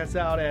can check us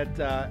out at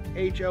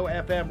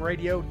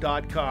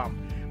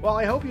HOFMradio.com. Well,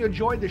 I hope you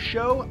enjoyed the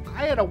show.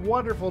 I had a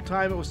wonderful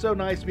time. It was so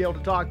nice to be able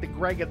to talk to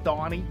Greg and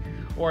Donnie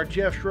or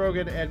Jeff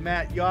Strogan and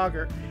Matt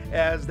Yager,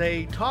 as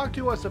they talk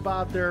to us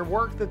about their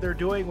work that they're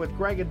doing with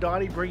Greg and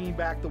Donnie, bringing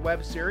back the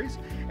web series,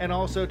 and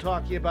also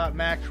talking about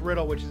Max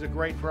Riddle, which is a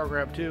great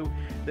program too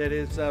that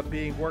is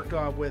being worked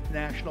on with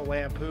National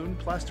Lampoon.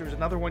 Plus there's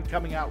another one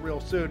coming out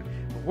real soon,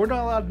 but we're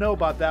not allowed to know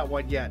about that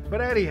one yet.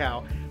 But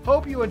anyhow,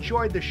 hope you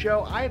enjoyed the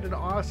show. I had an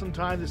awesome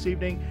time this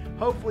evening.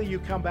 Hopefully you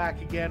come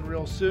back again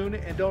real soon,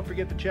 and don't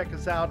forget to check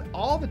us out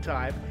all the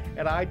time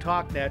at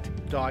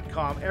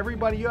italknet.com.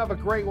 Everybody, you have a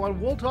great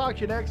one. We'll talk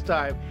to you next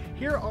time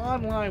here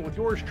online with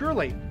yours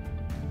truly,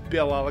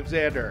 Bill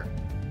Alexander.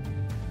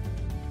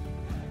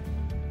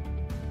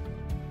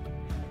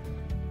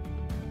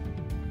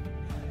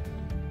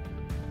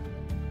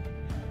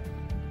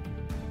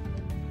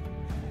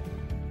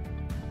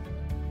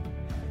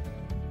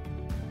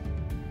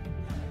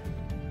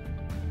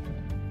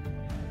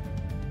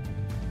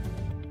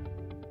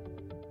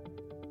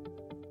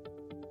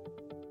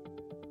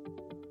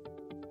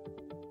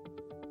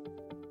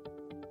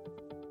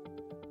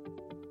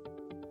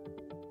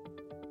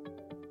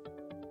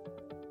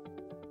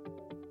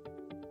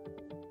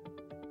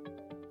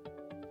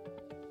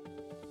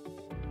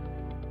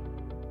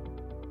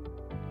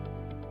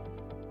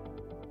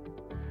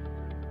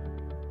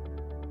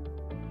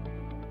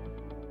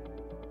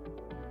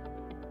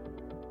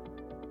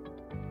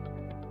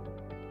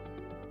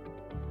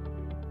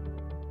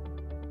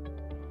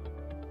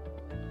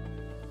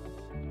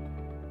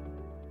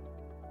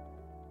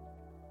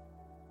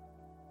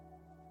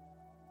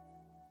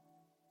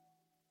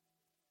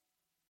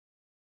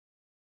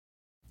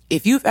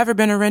 If you've ever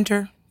been a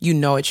renter, you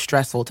know it's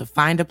stressful to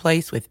find a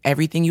place with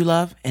everything you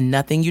love and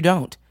nothing you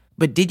don't.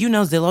 But did you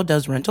know Zillow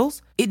does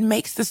rentals? It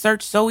makes the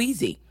search so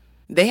easy.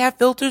 They have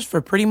filters for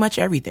pretty much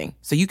everything,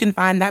 so you can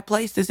find that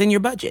place that's in your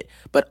budget,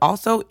 but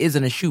also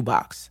isn't a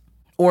shoebox.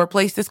 Or a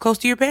place that's close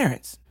to your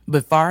parents,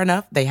 but far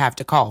enough they have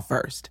to call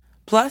first.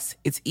 Plus,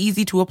 it's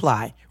easy to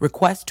apply,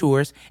 request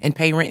tours, and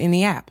pay rent in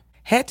the app.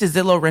 Head to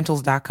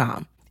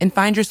ZillowRentals.com and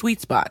find your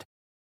sweet spot.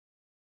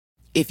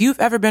 If you've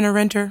ever been a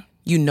renter,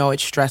 you know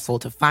it's stressful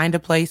to find a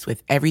place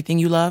with everything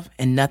you love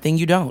and nothing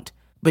you don't.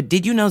 But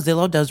did you know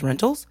Zillow does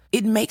rentals?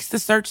 It makes the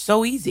search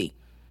so easy.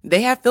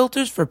 They have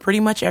filters for pretty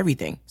much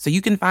everything, so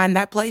you can find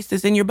that place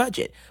that's in your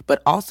budget,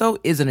 but also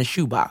isn't a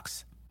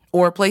shoebox.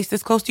 Or a place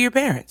that's close to your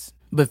parents,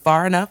 but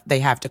far enough they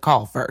have to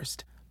call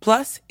first.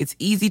 Plus, it's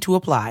easy to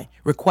apply,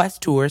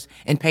 request tours,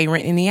 and pay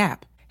rent in the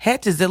app.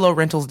 Head to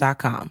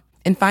ZillowRentals.com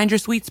and find your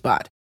sweet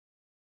spot.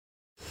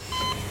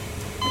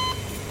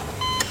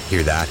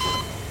 Hear that?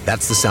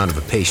 That's the sound of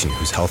a patient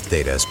whose health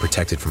data is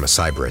protected from a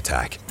cyber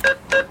attack.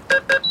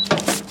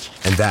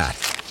 And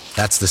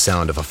that's the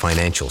sound of a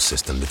financial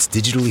system that's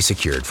digitally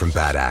secured from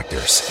bad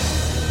actors.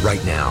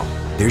 Right now,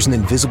 there's an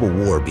invisible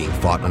war being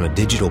fought on a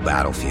digital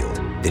battlefield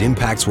that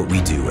impacts what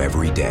we do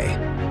every day.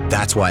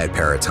 That's why at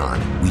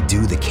Peraton, we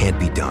do the can't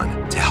be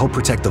done to help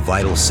protect the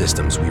vital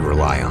systems we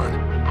rely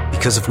on.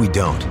 Because if we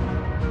don't,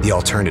 the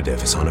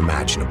alternative is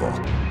unimaginable.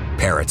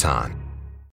 Peraton.